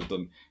joys of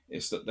them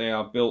is that they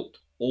are built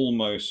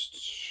almost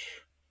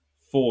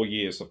 4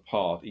 years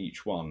apart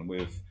each one,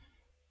 with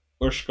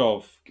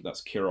Ushkov,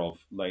 that's Kirov,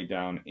 laid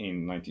down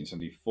in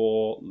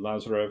 1974,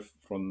 Lazarev,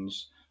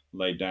 Frunz,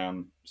 laid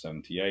down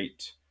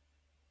 78,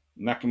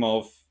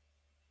 Nakhimov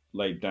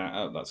laid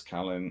down, that's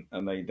Kalin,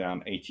 and laid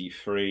down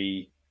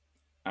 83,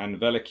 and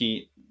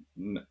Veliky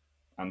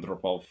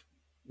Andropov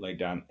laid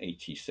down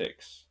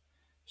 86.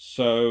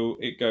 So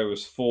it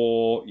goes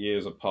 4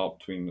 years apart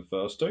between the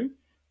first two,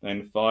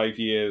 then 5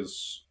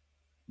 years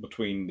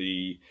between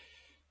the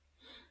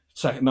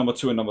second number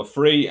 2 and number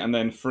 3, and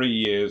then 3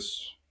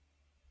 years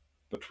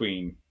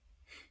between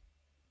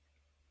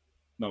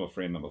number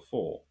 3 and number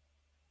 4.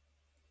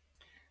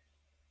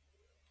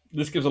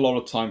 This gives a lot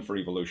of time for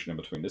evolution in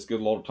between. This gives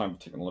a lot of time for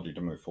technology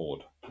to move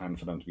forward and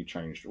for them to be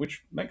changed,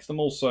 which makes them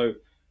also,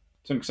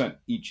 to an extent,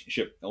 each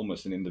ship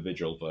almost an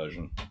individual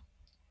version.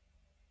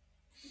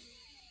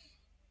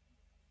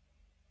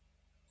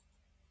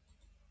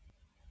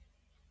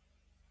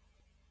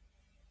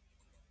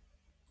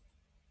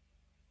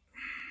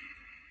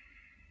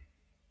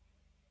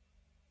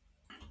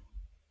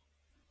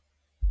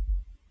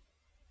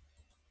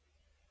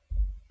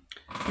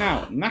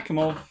 Now,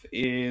 Nakhimov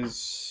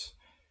is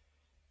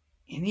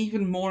an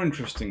even more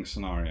interesting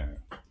scenario,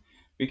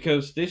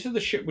 because this is the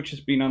ship which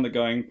has been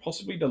undergoing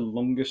possibly the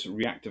longest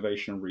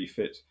reactivation and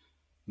refit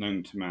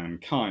known to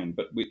mankind,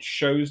 but which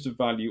shows the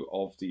value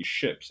of these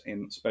ships,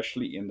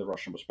 especially in the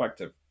Russian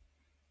perspective.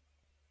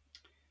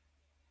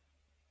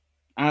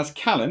 As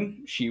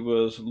Kalin, she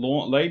was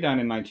laid down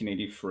in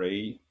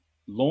 1983,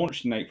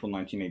 launched in April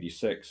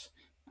 1986,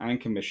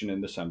 and commissioned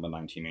in December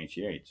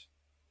 1988.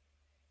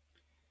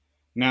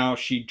 Now,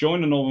 she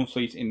joined the Northern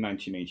Fleet in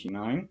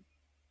 1989,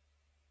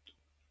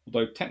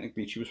 although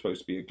technically she was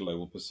supposed to be a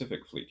global Pacific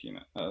Fleet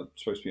unit,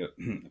 supposed to be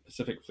a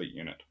Pacific Fleet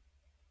unit,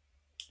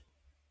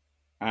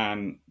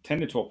 and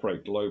tended to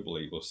operate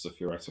globally. Was the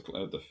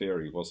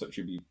theory was that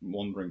she'd be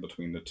wandering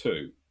between the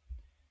two.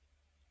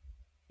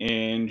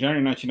 In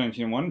January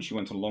 1991, she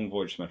went on a long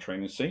voyage to the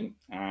Mediterranean Sea,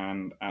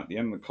 and at the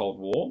end of the Cold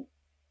War,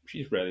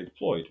 she's rarely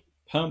deployed,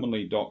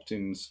 permanently docked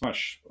in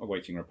Svash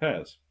awaiting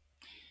repairs.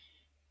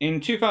 In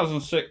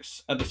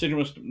 2006, a decision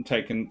was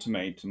taken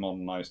to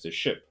modernize this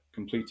ship,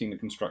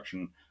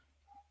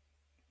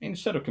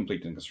 instead of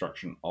completing the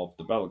construction of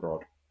the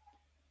Belgorod.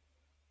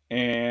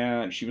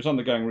 And she was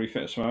undergoing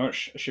refit at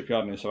Smosh, a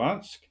shipyard in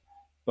Savansk,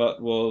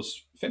 but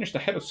was finished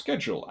ahead of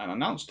schedule and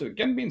announced to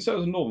again be in service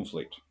of the Northern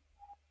Fleet.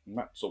 And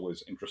that's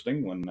always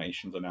interesting when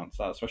nations announce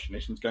that, especially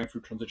nations going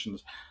through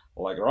transitions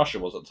like Russia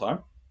was at the time.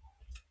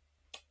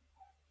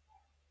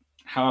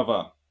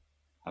 However,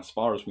 as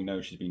far as we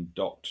know, she's been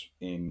docked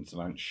in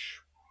Savansk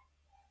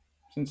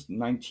since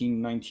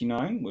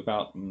 1999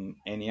 without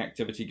any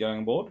activity going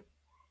on board.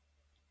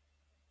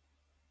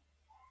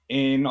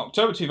 In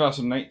October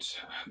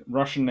 2008,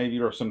 Russian Navy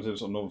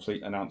representatives on Northern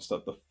Fleet announced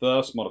that the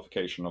first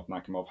modification of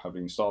Nakhimov had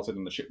been started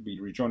and the ship would be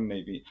rejoined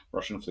the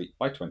Russian Fleet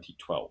by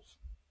 2012.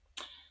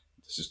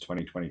 This is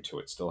 2022,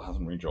 it still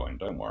hasn't rejoined,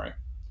 don't worry.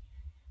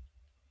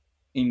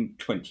 In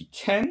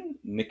 2010,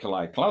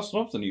 Nikolai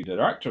Klasnov, the new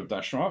director of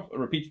Dashnov,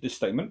 repeated this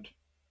statement,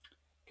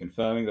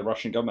 confirming the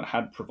Russian government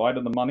had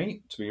provided the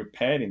money to be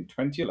repaired in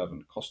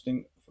 2011,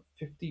 costing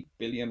 50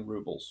 billion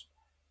rubles.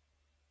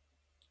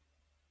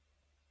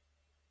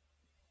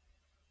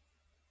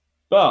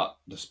 But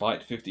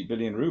despite 50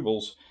 billion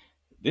rubles,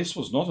 this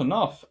was not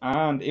enough,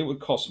 and it would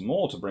cost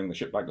more to bring the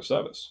ship back to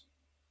service.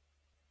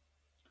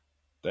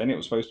 Then it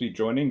was supposed to be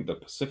joining the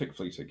Pacific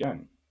Fleet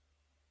again.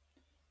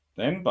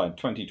 Then, by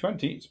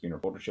 2020, it's been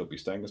reported she'll be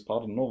staying as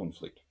part of the Northern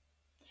Fleet.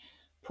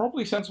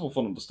 Probably sensible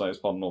for them to stay as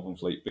part of the Northern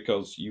Fleet,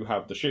 because you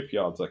have the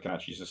shipyards that can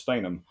actually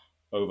sustain them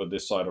over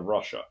this side of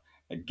Russia.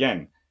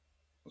 Again,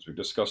 as we've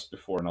discussed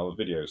before in other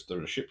videos,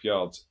 there are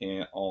shipyards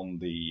on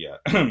the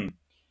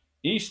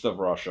east of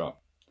Russia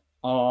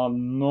are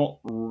not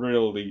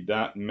really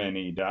that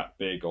many, that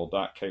big, or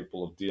that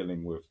capable of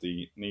dealing with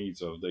the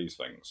needs of these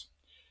things.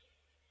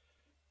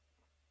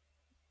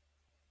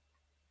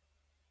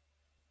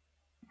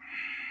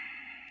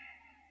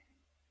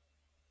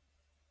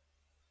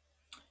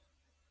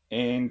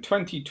 In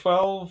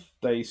 2012,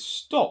 they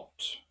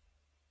stopped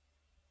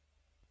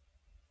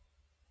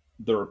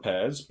the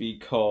repairs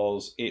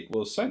because it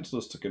was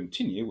senseless to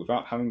continue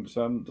without having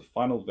determined the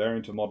final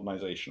variant of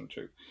modernization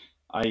to.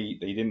 They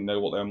didn't know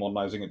what they were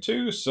modernizing it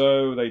to,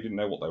 so they didn't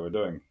know what they were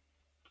doing.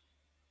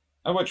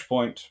 At which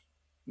point,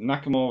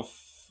 Nakhimov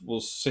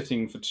was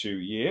sitting for 2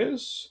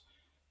 years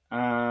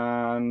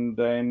and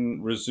then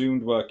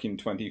resumed work in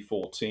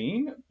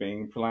 2014,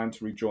 being planned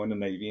to rejoin the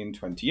Navy in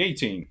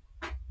 2018.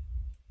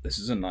 This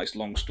is a nice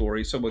long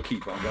story, so we'll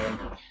keep on going.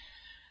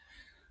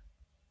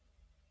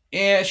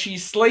 Yeah,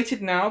 she's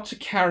slated now to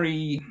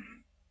carry,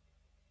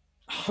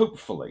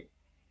 hopefully,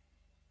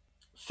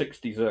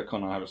 60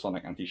 Zircon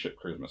hypersonic anti-ship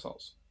cruise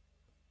missiles.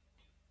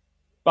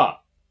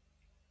 But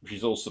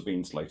she's also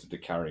been slated to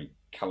carry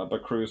Caliber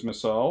cruise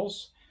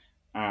missiles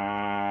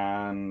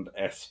and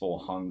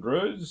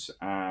S-400s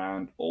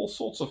and all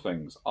sorts of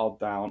things are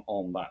down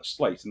on that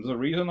slate. And there's a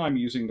reason I'm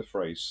using the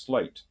phrase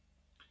slate.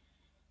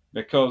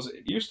 Because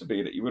it used to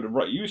be that you would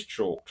use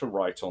chalk to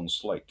write on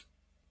slate.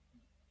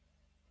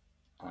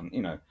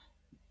 And,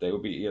 they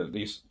would be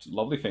these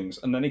lovely things,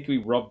 and then it could be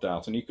rubbed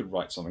out and you could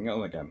write something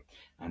else again.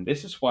 And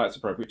this is why it's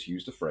appropriate to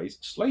use the phrase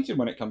slated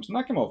when it comes to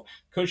Nakhimov,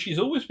 because she's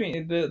always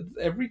been,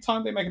 every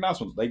time they make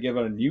announcements, they give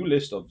her a new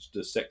list of the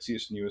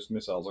sexiest, newest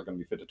missiles are going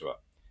to be fitted to her.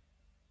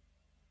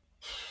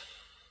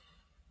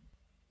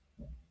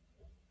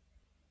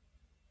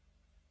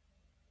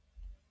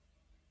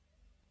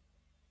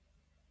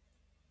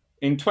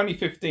 In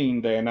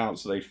 2015, they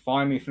announced that they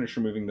finally finished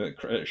removing the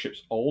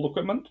ship's old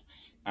equipment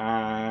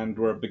and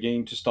were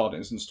beginning to start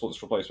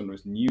its replacement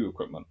with new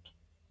equipment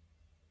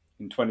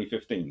in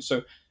 2015.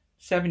 So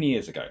 7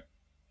 years ago.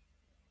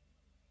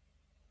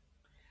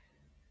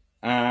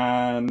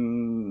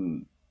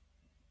 And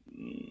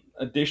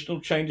additional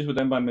changes were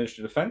done by the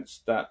Ministry of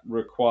Defence that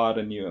required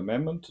a new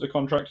amendment to the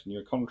contract,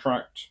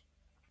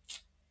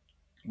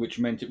 which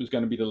meant it was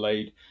going to be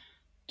delayed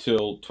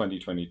till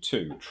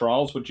 2022.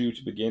 Trials were due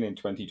to begin in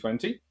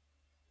 2020,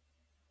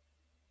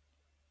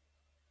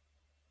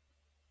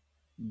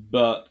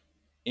 but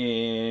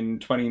in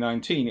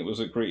 2019 it was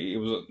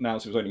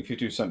announced it was only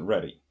 52%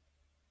 ready.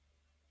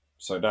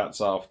 So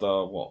that's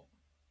after what,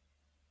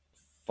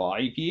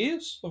 5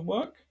 years of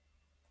work?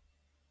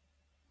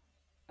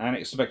 And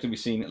it's expected to be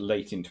seen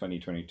late in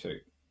 2022.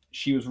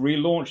 She was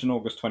relaunched in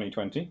August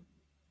 2020.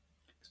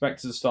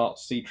 Expected to start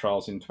sea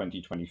trials in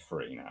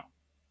 2023 now.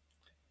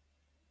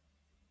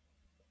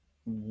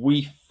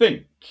 We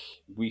think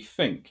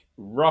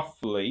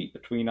roughly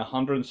between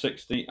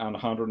 160 and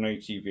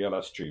 180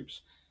 VLS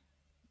tubes.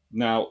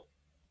 Now,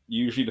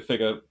 usually the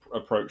figure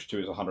approached to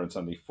is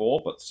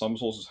 174, but some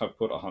sources have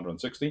put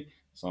 160,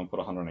 some put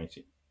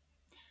 180.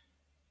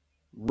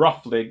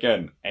 Roughly,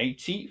 again,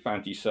 80 for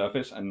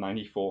anti-surface and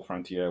 94 for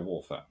anti-air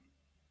warfare.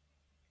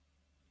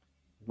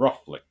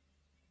 Roughly.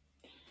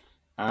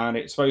 And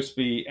it's supposed to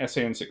be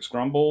SAN-6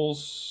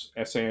 Grumbles,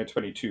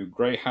 SAN-22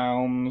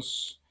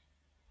 Greyhounds,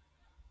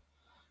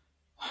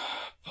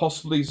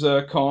 possibly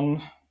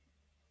Zircon,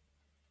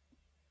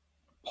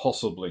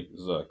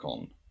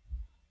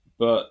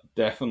 but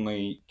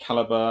definitely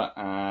Caliber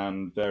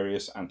and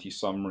various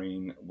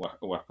anti-submarine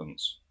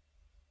weapons.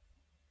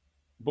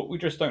 But we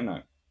just don't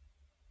know.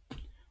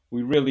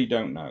 We really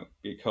don't know,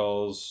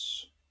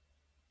 because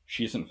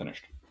she isn't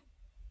finished.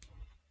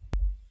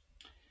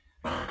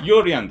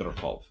 Yuri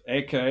Andropov,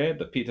 aka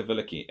the Peter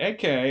Veliky,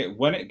 aka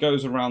when it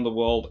goes around the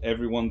world,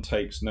 everyone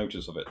takes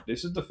notice of it.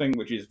 This is the thing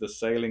which is the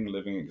sailing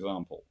living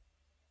example.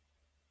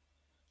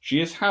 She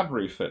has had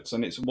refits,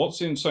 and it's what's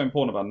so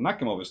important about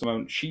Nakhimov is the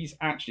moment she's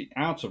actually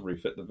out of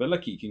refit, the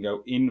Veliky can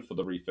go in for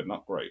the refit and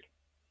upgrade.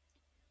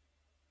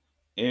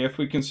 If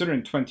we consider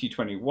in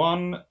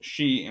 2021,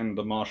 she and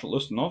the Marshal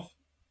Ustinov,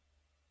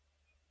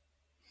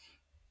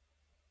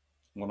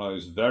 one of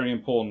those very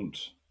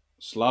important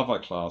Slava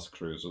class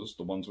cruisers,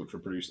 the ones which were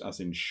produced as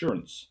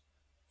insurance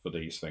for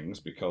these things,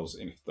 because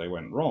if they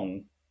went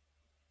wrong,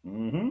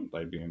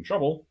 they'd be in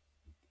trouble,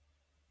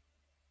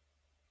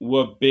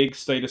 were big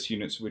status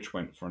units which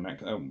went for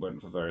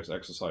various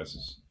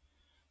exercises.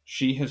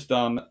 She has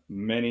done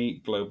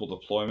many global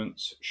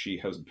deployments. She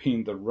has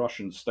been the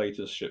Russian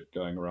status ship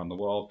going around the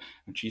world,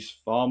 and she's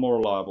far more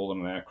reliable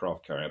than an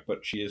aircraft carrier,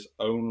 but she is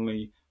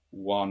only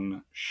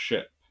one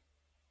ship.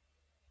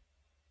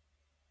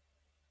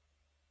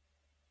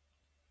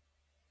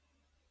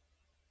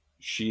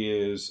 She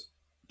is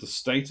the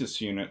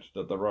status unit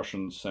that the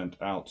Russians sent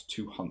out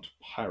to hunt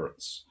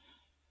pirates.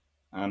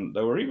 And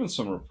there were even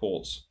some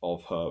reports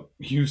of her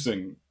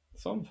using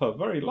some of her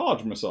very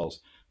large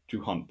missiles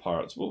to hunt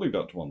pirates. We'll leave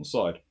that to one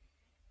side.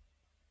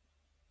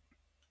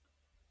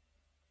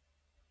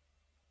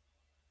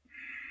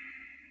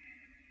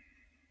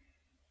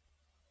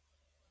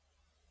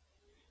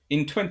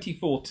 In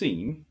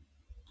 2014,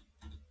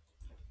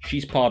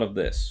 she's part of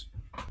this,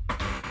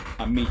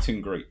 a meet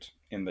and greet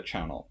in the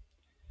channel.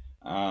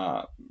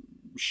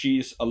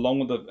 She's along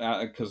with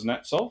the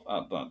Kuznetsov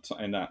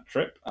in that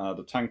trip,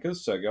 the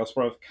tankers Sergei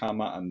Osparov,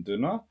 Kama, and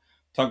Duna,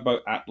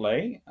 tugboat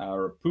Atlay,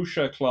 a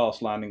Pusha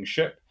class landing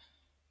ship,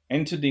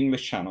 entered the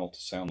English Channel to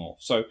sail north.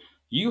 So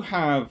you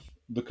have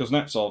the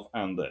Kuznetsov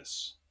and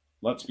this.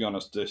 Let's be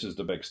honest, this is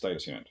the big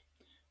status unit.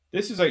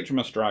 This is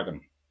HMS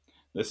Dragon.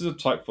 This is a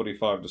Type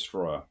 45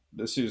 destroyer.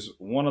 This is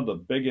one of the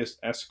biggest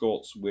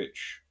escorts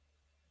which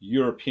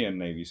European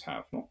navies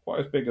have. Not quite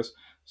as big as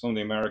some of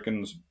the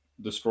Americans'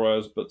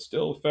 destroyers, but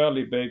still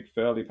fairly big,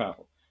 fairly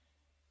powerful.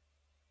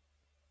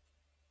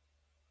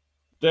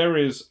 There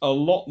is a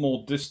lot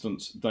more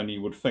distance than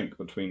you would think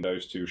between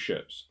those two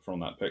ships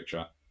from that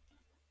picture,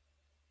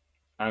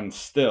 and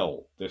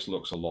still this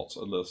looks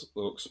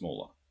looks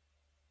smaller.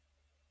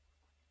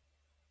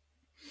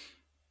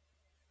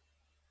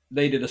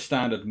 They did a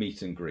standard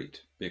meet and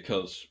greet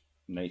because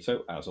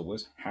NATO, as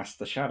always, has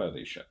to shadow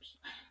these ships.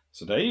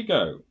 So there you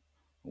go.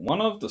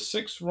 One of the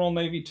 6 Royal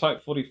Navy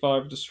Type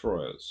 45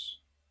 destroyers.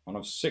 One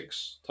of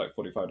 6 Type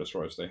 45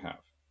 destroyers they have.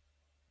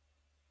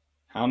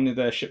 How many of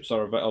their ships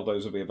are available?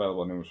 Those will be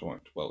available in this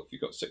point. Well, if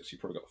you've got 6,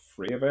 you've probably got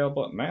 3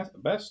 available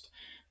at best.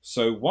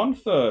 So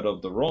 1/3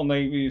 of the Royal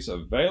Navy's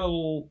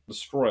available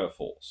destroyer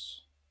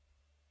force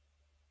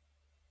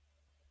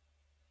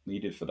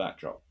needed for that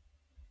job.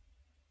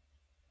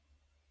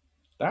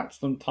 That's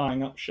them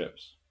tying up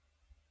ships.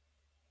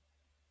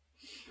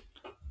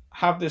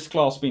 Have this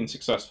class been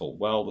successful?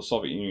 Well, the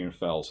Soviet Union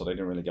fell, so they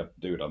didn't really get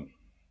to do them.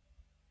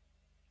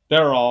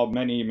 There are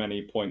many,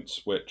 many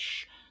points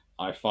which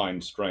I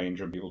find strange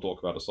when people talk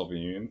about the Soviet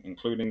Union,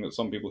 including that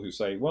some people who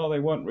say, well, they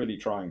weren't really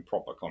trying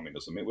proper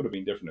communism. It would have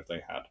been different if they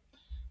had.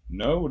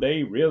 No,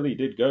 they really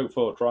did go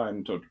for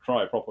trying to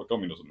try proper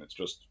communism. It's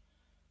just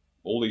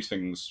all these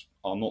things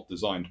are not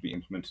designed to be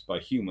implemented by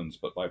humans,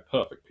 but by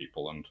perfect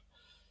people. And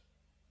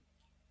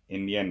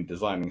in the end,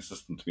 designing a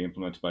system to be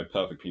implemented by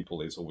perfect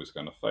people is always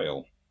going to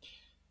fail.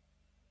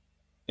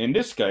 In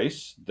this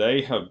case,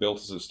 they have built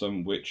a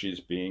system which is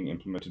being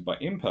implemented by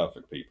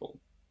imperfect people,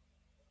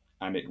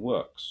 and it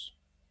works.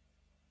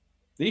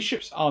 These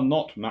ships are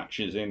not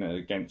matches in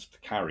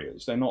against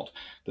carriers. They're not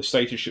the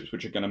status ships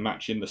which are going to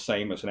match in the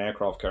same as an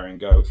aircraft carrier and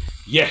go,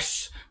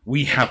 yes,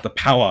 we have the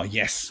power,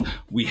 yes,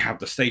 we have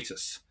the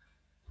status.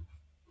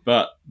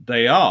 But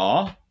they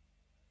are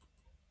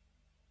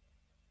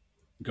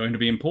going to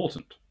be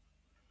important.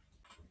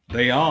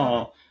 They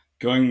are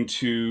going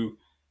to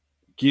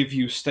give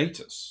you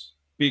status,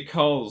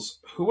 because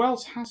who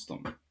else has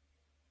them?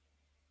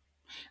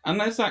 And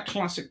there's that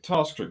classic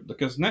task group, the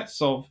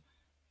Kuznetsov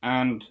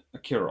and a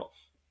Kirov.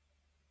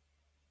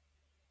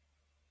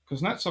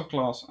 Kuznetsov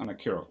class and a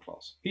Kirov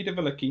class. Peter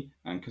Veliky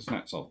and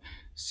Kuznetsov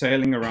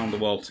sailing around the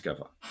world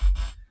together.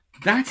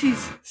 That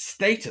is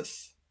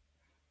status.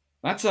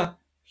 That's a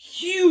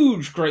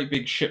huge, great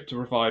big ship to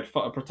provide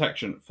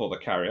protection for the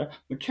carrier.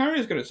 The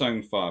carrier's got its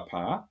own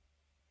firepower.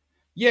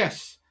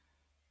 Yes,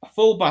 a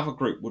full battle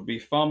group would be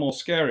far more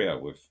scarier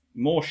with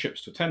more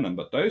ships to attend them,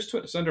 but those two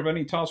at the center of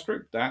any task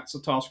group, that's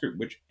a task group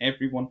which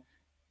everyone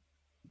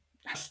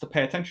has to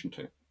pay attention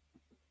to.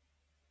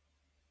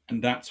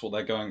 And that's what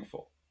they're going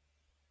for.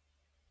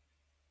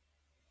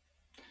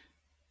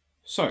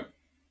 So,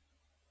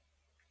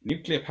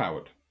 nuclear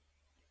powered,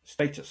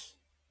 status.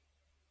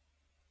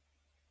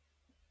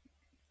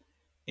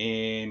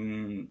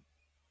 In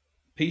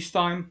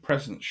peacetime,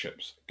 presence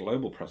ships,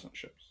 global presence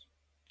ships.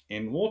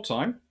 In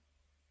wartime,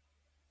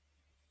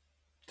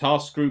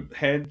 task group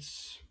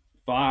heads,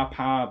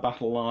 firepower,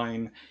 battle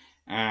line,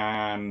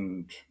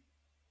 and,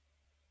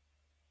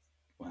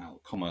 well,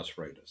 commerce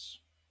raiders.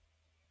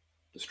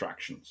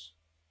 Distractions.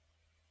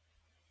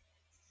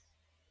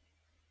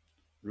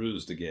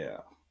 Ruse de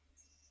guerre.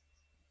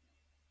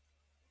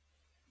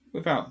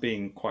 Without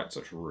being quite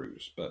such a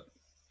ruse, but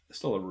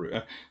still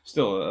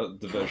a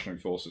diversion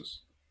of forces.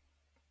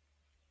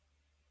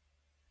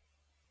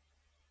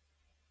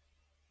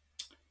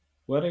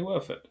 Were they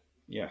worth it?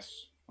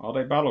 Yes. Are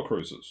they battle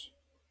cruisers?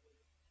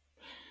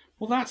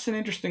 Well, that's an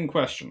interesting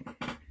question.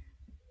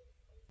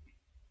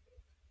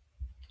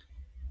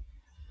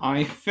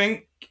 I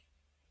think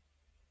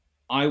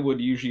I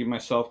would usually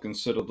myself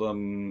consider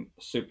them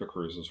super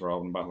cruisers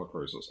rather than battle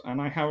cruisers,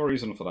 and I have a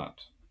reason for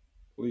that.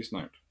 Please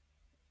note.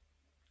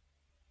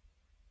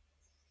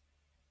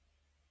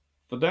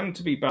 For them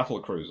to be battle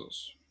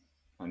cruisers,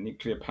 and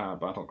nuclear powered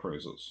battle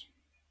cruisers,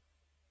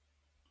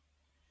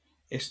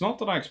 it's not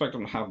that I expect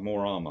them to have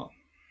more armor.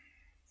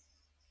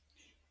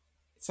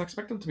 It's I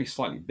expect them to be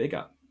slightly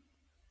bigger.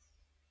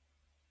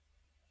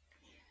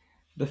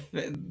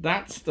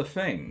 That's the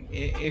thing.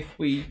 If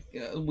we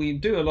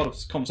do a lot of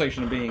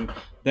conversation of being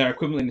they're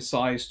equivalent in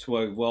size to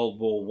a World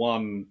War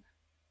One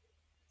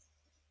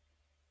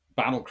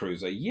battle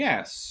cruiser,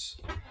 yes,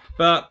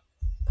 but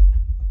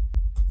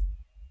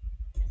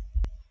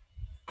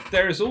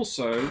there is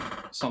also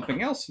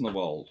something else in the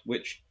world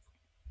which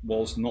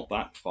was not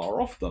that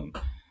far off them.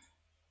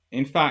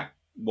 In fact,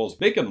 was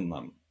bigger than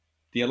them.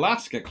 The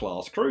Alaska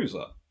class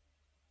cruiser,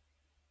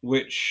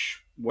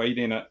 which weighed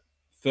in at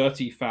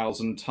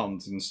 30,000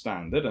 tons in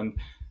standard and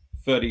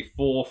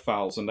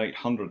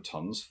 34,800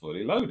 tons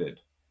fully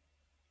loaded.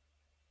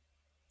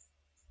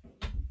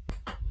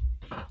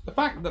 The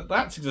fact that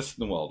that's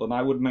existed in the world, and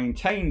I would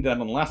maintain that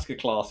an Alaska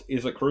class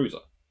is a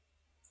cruiser.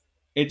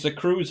 It's a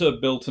cruiser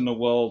built in a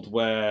world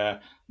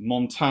where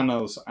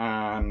Montanas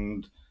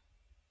and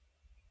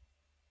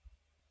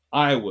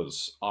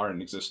Iowas are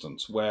in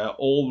existence, where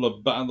where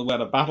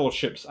the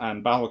battleships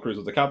and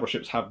battlecruisers, the capital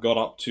ships, have got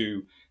up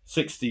to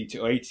 60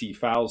 to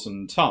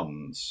 80,000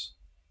 tons.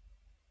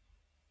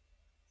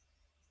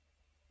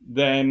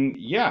 Then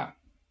yeah,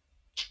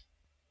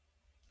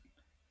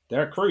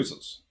 they're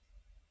cruisers.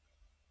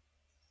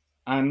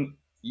 And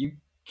you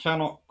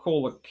cannot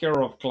call a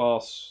Kirov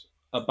class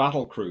a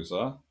battle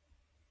cruiser,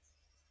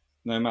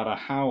 no matter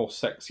how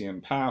sexy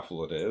and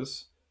powerful it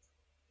is,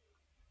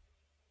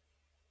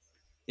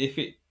 if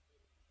it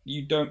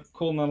you don't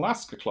call an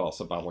Alaska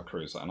class a battle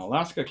cruiser. An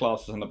Alaska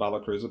class isn't a battle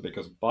cruiser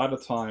because by the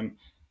time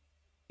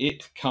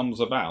it comes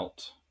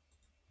about,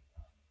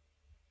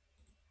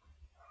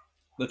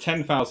 the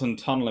 10,000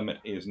 ton limit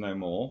is no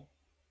more,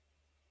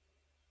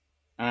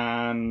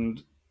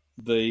 and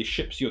the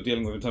ships you're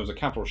dealing with in terms of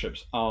capital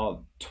ships are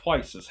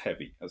twice as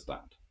heavy as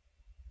that.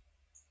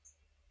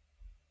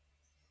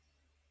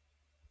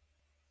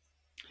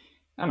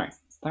 Anyway,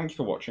 thank you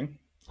for watching.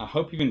 I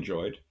hope you've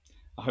enjoyed.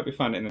 I hope you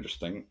found it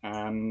interesting,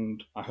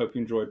 and I hope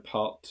you enjoyed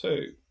part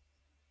 2.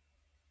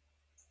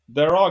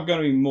 There are going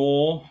to be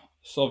more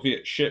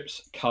Soviet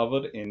ships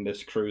covered in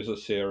this cruiser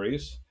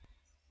series.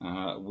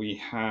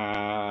 We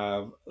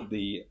have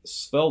the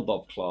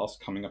Sveldov class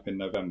coming up in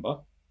November.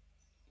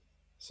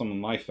 Some of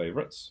my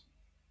favorites.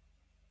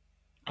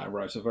 I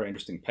wrote a very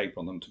interesting paper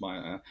on them to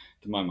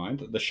my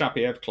mind. The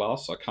Shapiev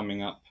class are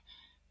coming up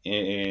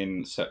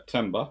in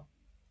September.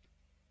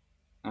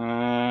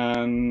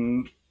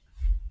 And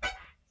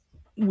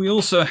we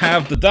also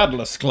have the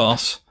Daedalus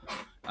class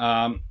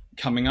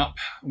coming up,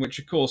 which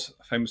of course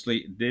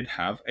famously did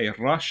have a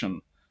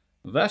Russian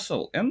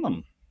vessel in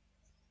them.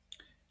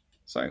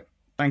 So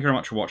thank you very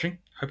much for watching.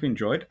 Hope you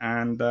enjoyed,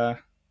 and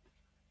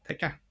take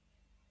care.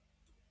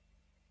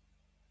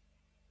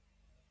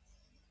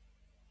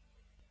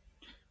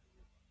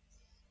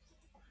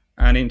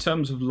 And in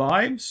terms of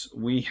lives,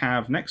 we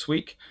have next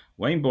week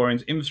Wayne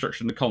Boring's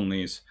Infrastructure in the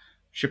Colonies,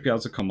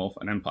 Shipyards of Commonwealth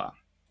and Empire.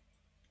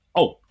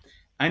 Oh,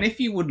 and if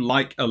you would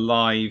like a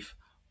live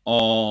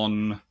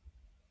on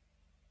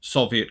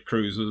Soviet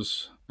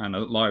cruisers and a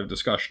live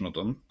discussion of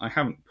them, I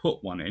haven't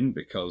put one in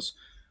because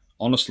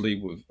honestly,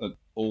 with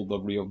all the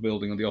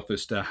rebuilding of the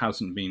office, there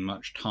hasn't been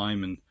much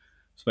time and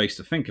space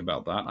to think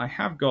about that. I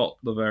have got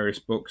the various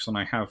books and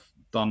I have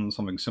done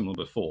something similar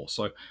before,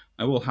 so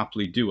I will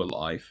happily do a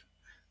live.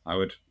 I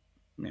would,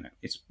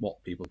 it's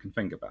what people can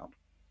think about.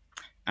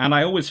 And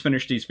I always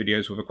finish these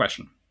videos with a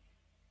question.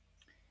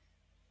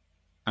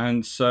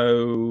 And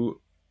so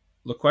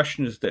the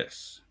question is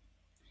this.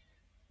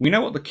 We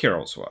know what the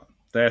Kirovs were.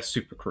 They're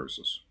super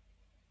cruisers.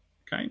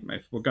 Okay,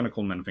 if we're going to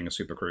call them anything a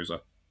super cruiser,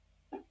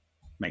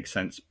 makes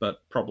sense,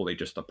 but probably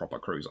just a proper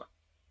cruiser.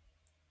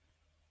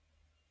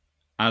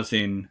 As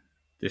in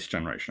this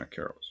generation of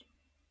Kirovs.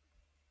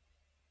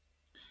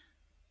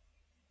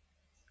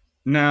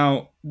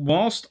 Now,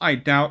 whilst I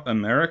doubt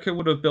America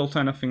would have built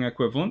anything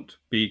equivalent,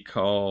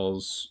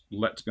 because,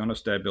 let's be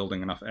honest, they're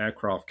building enough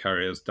aircraft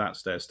carriers,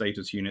 that's their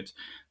status units,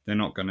 they're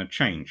not going to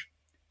change.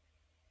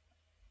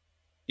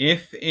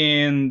 If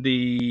in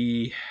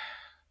the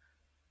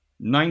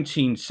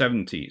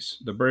 1970s,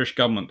 the British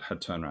government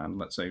had turned around,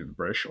 let's say the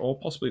British, or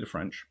possibly the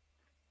French,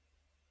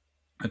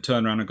 had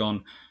turned around and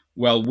gone,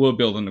 well, we'll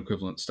build an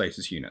equivalent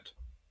status unit.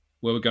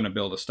 We're going to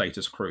build a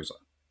status cruiser.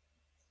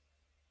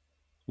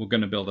 We're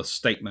going to build a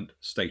statement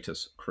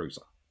status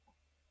cruiser.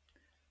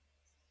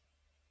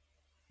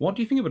 What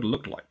do you think it would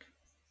look like?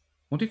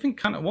 What do you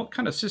think what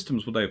kind of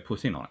systems would they have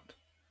put in on it?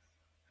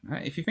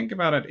 If you think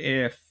about it,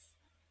 if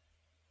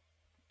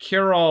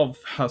Kirov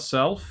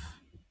herself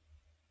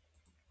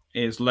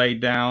is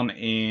laid down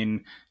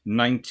in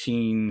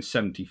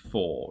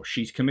 1974,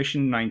 she's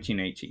commissioned in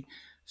 1980.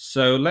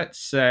 So let's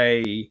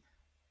say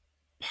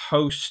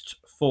post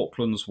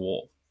Falklands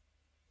War.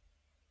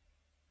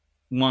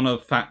 One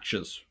of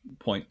Thatcher's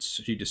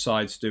points she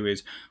decides to do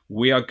is,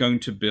 we are going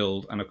to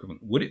build an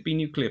equivalent. Would it be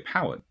nuclear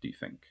powered, do you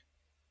think?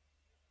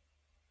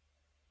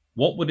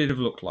 What would it have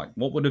looked like?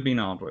 What would it have been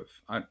armed with?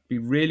 I'd be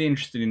really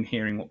interested in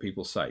hearing what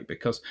people say,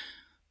 because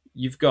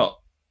you've got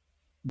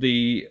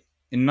in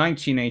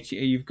 1980,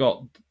 you've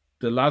got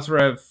the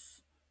Lazarev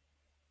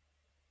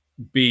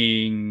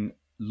being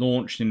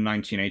launched in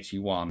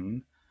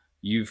 1981.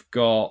 You've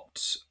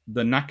got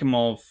the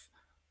Nakhimov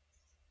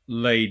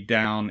laid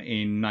down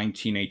in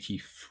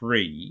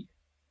 1983.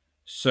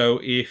 So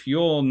if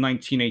you're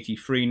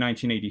 1983,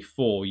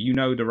 1984, you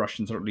know the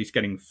Russians are at least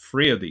getting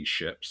 3 of these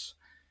ships.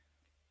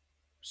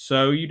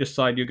 So you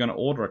decide you're going to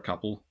order a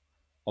couple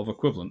of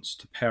equivalents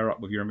to pair up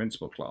with your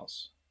Invincible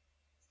class.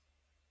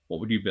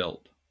 What would you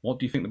build? What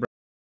do you think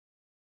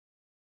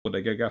would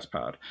they go gas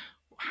powered?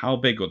 How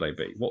big would they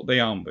be? What would they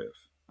armed with?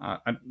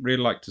 I'd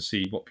really like to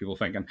see what people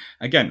think. And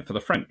again, for the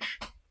French,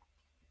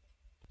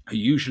 who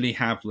usually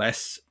have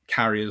less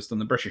carriers than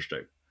the British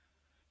do.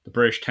 The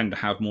British tend to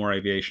have more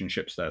aviation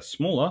ships. They're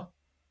smaller,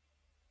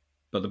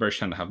 but the British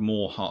tend to have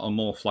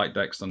more flight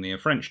decks than the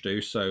French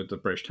do, so the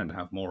British tend to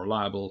have more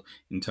reliable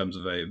in terms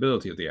of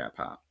availability of the air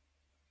power.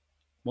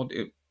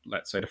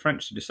 Let's say the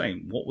French do the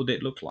same. What would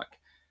it look like?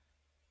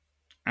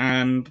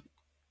 And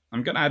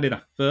I'm going to add in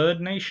a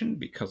third nation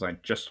because I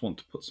just want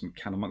to put some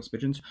cat amongst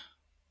pigeons.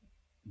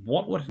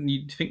 What would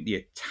you think the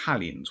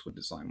Italians would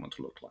design one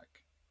to look like?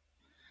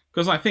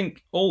 Because I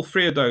think all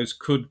 3 of those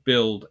could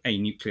build a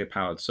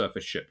nuclear-powered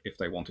surface ship if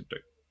they wanted to.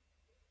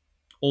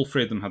 All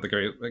 3 of them have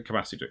the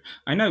capacity to.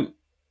 I know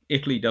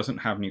Italy doesn't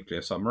have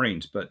nuclear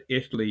submarines, but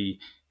Italy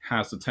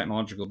has the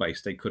technological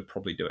base. They could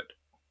probably do it.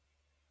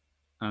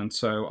 And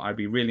so I'd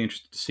be really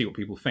interested to see what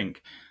people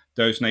think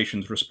those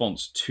nations'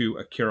 response to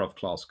a Kirov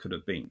class could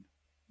have been.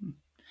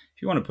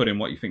 If you want to put in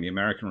what you think the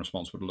American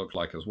response would look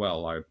like as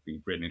well, I'd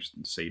be really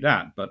interested to see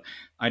that. But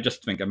I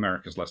just think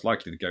America's less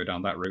likely to go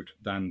down that route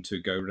than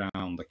to go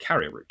down the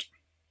carrier route,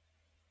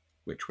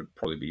 which would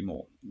probably be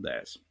more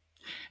theirs.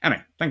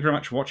 Anyway, thank you very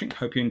much for watching.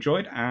 Hope you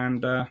enjoyed,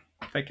 and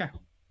take care.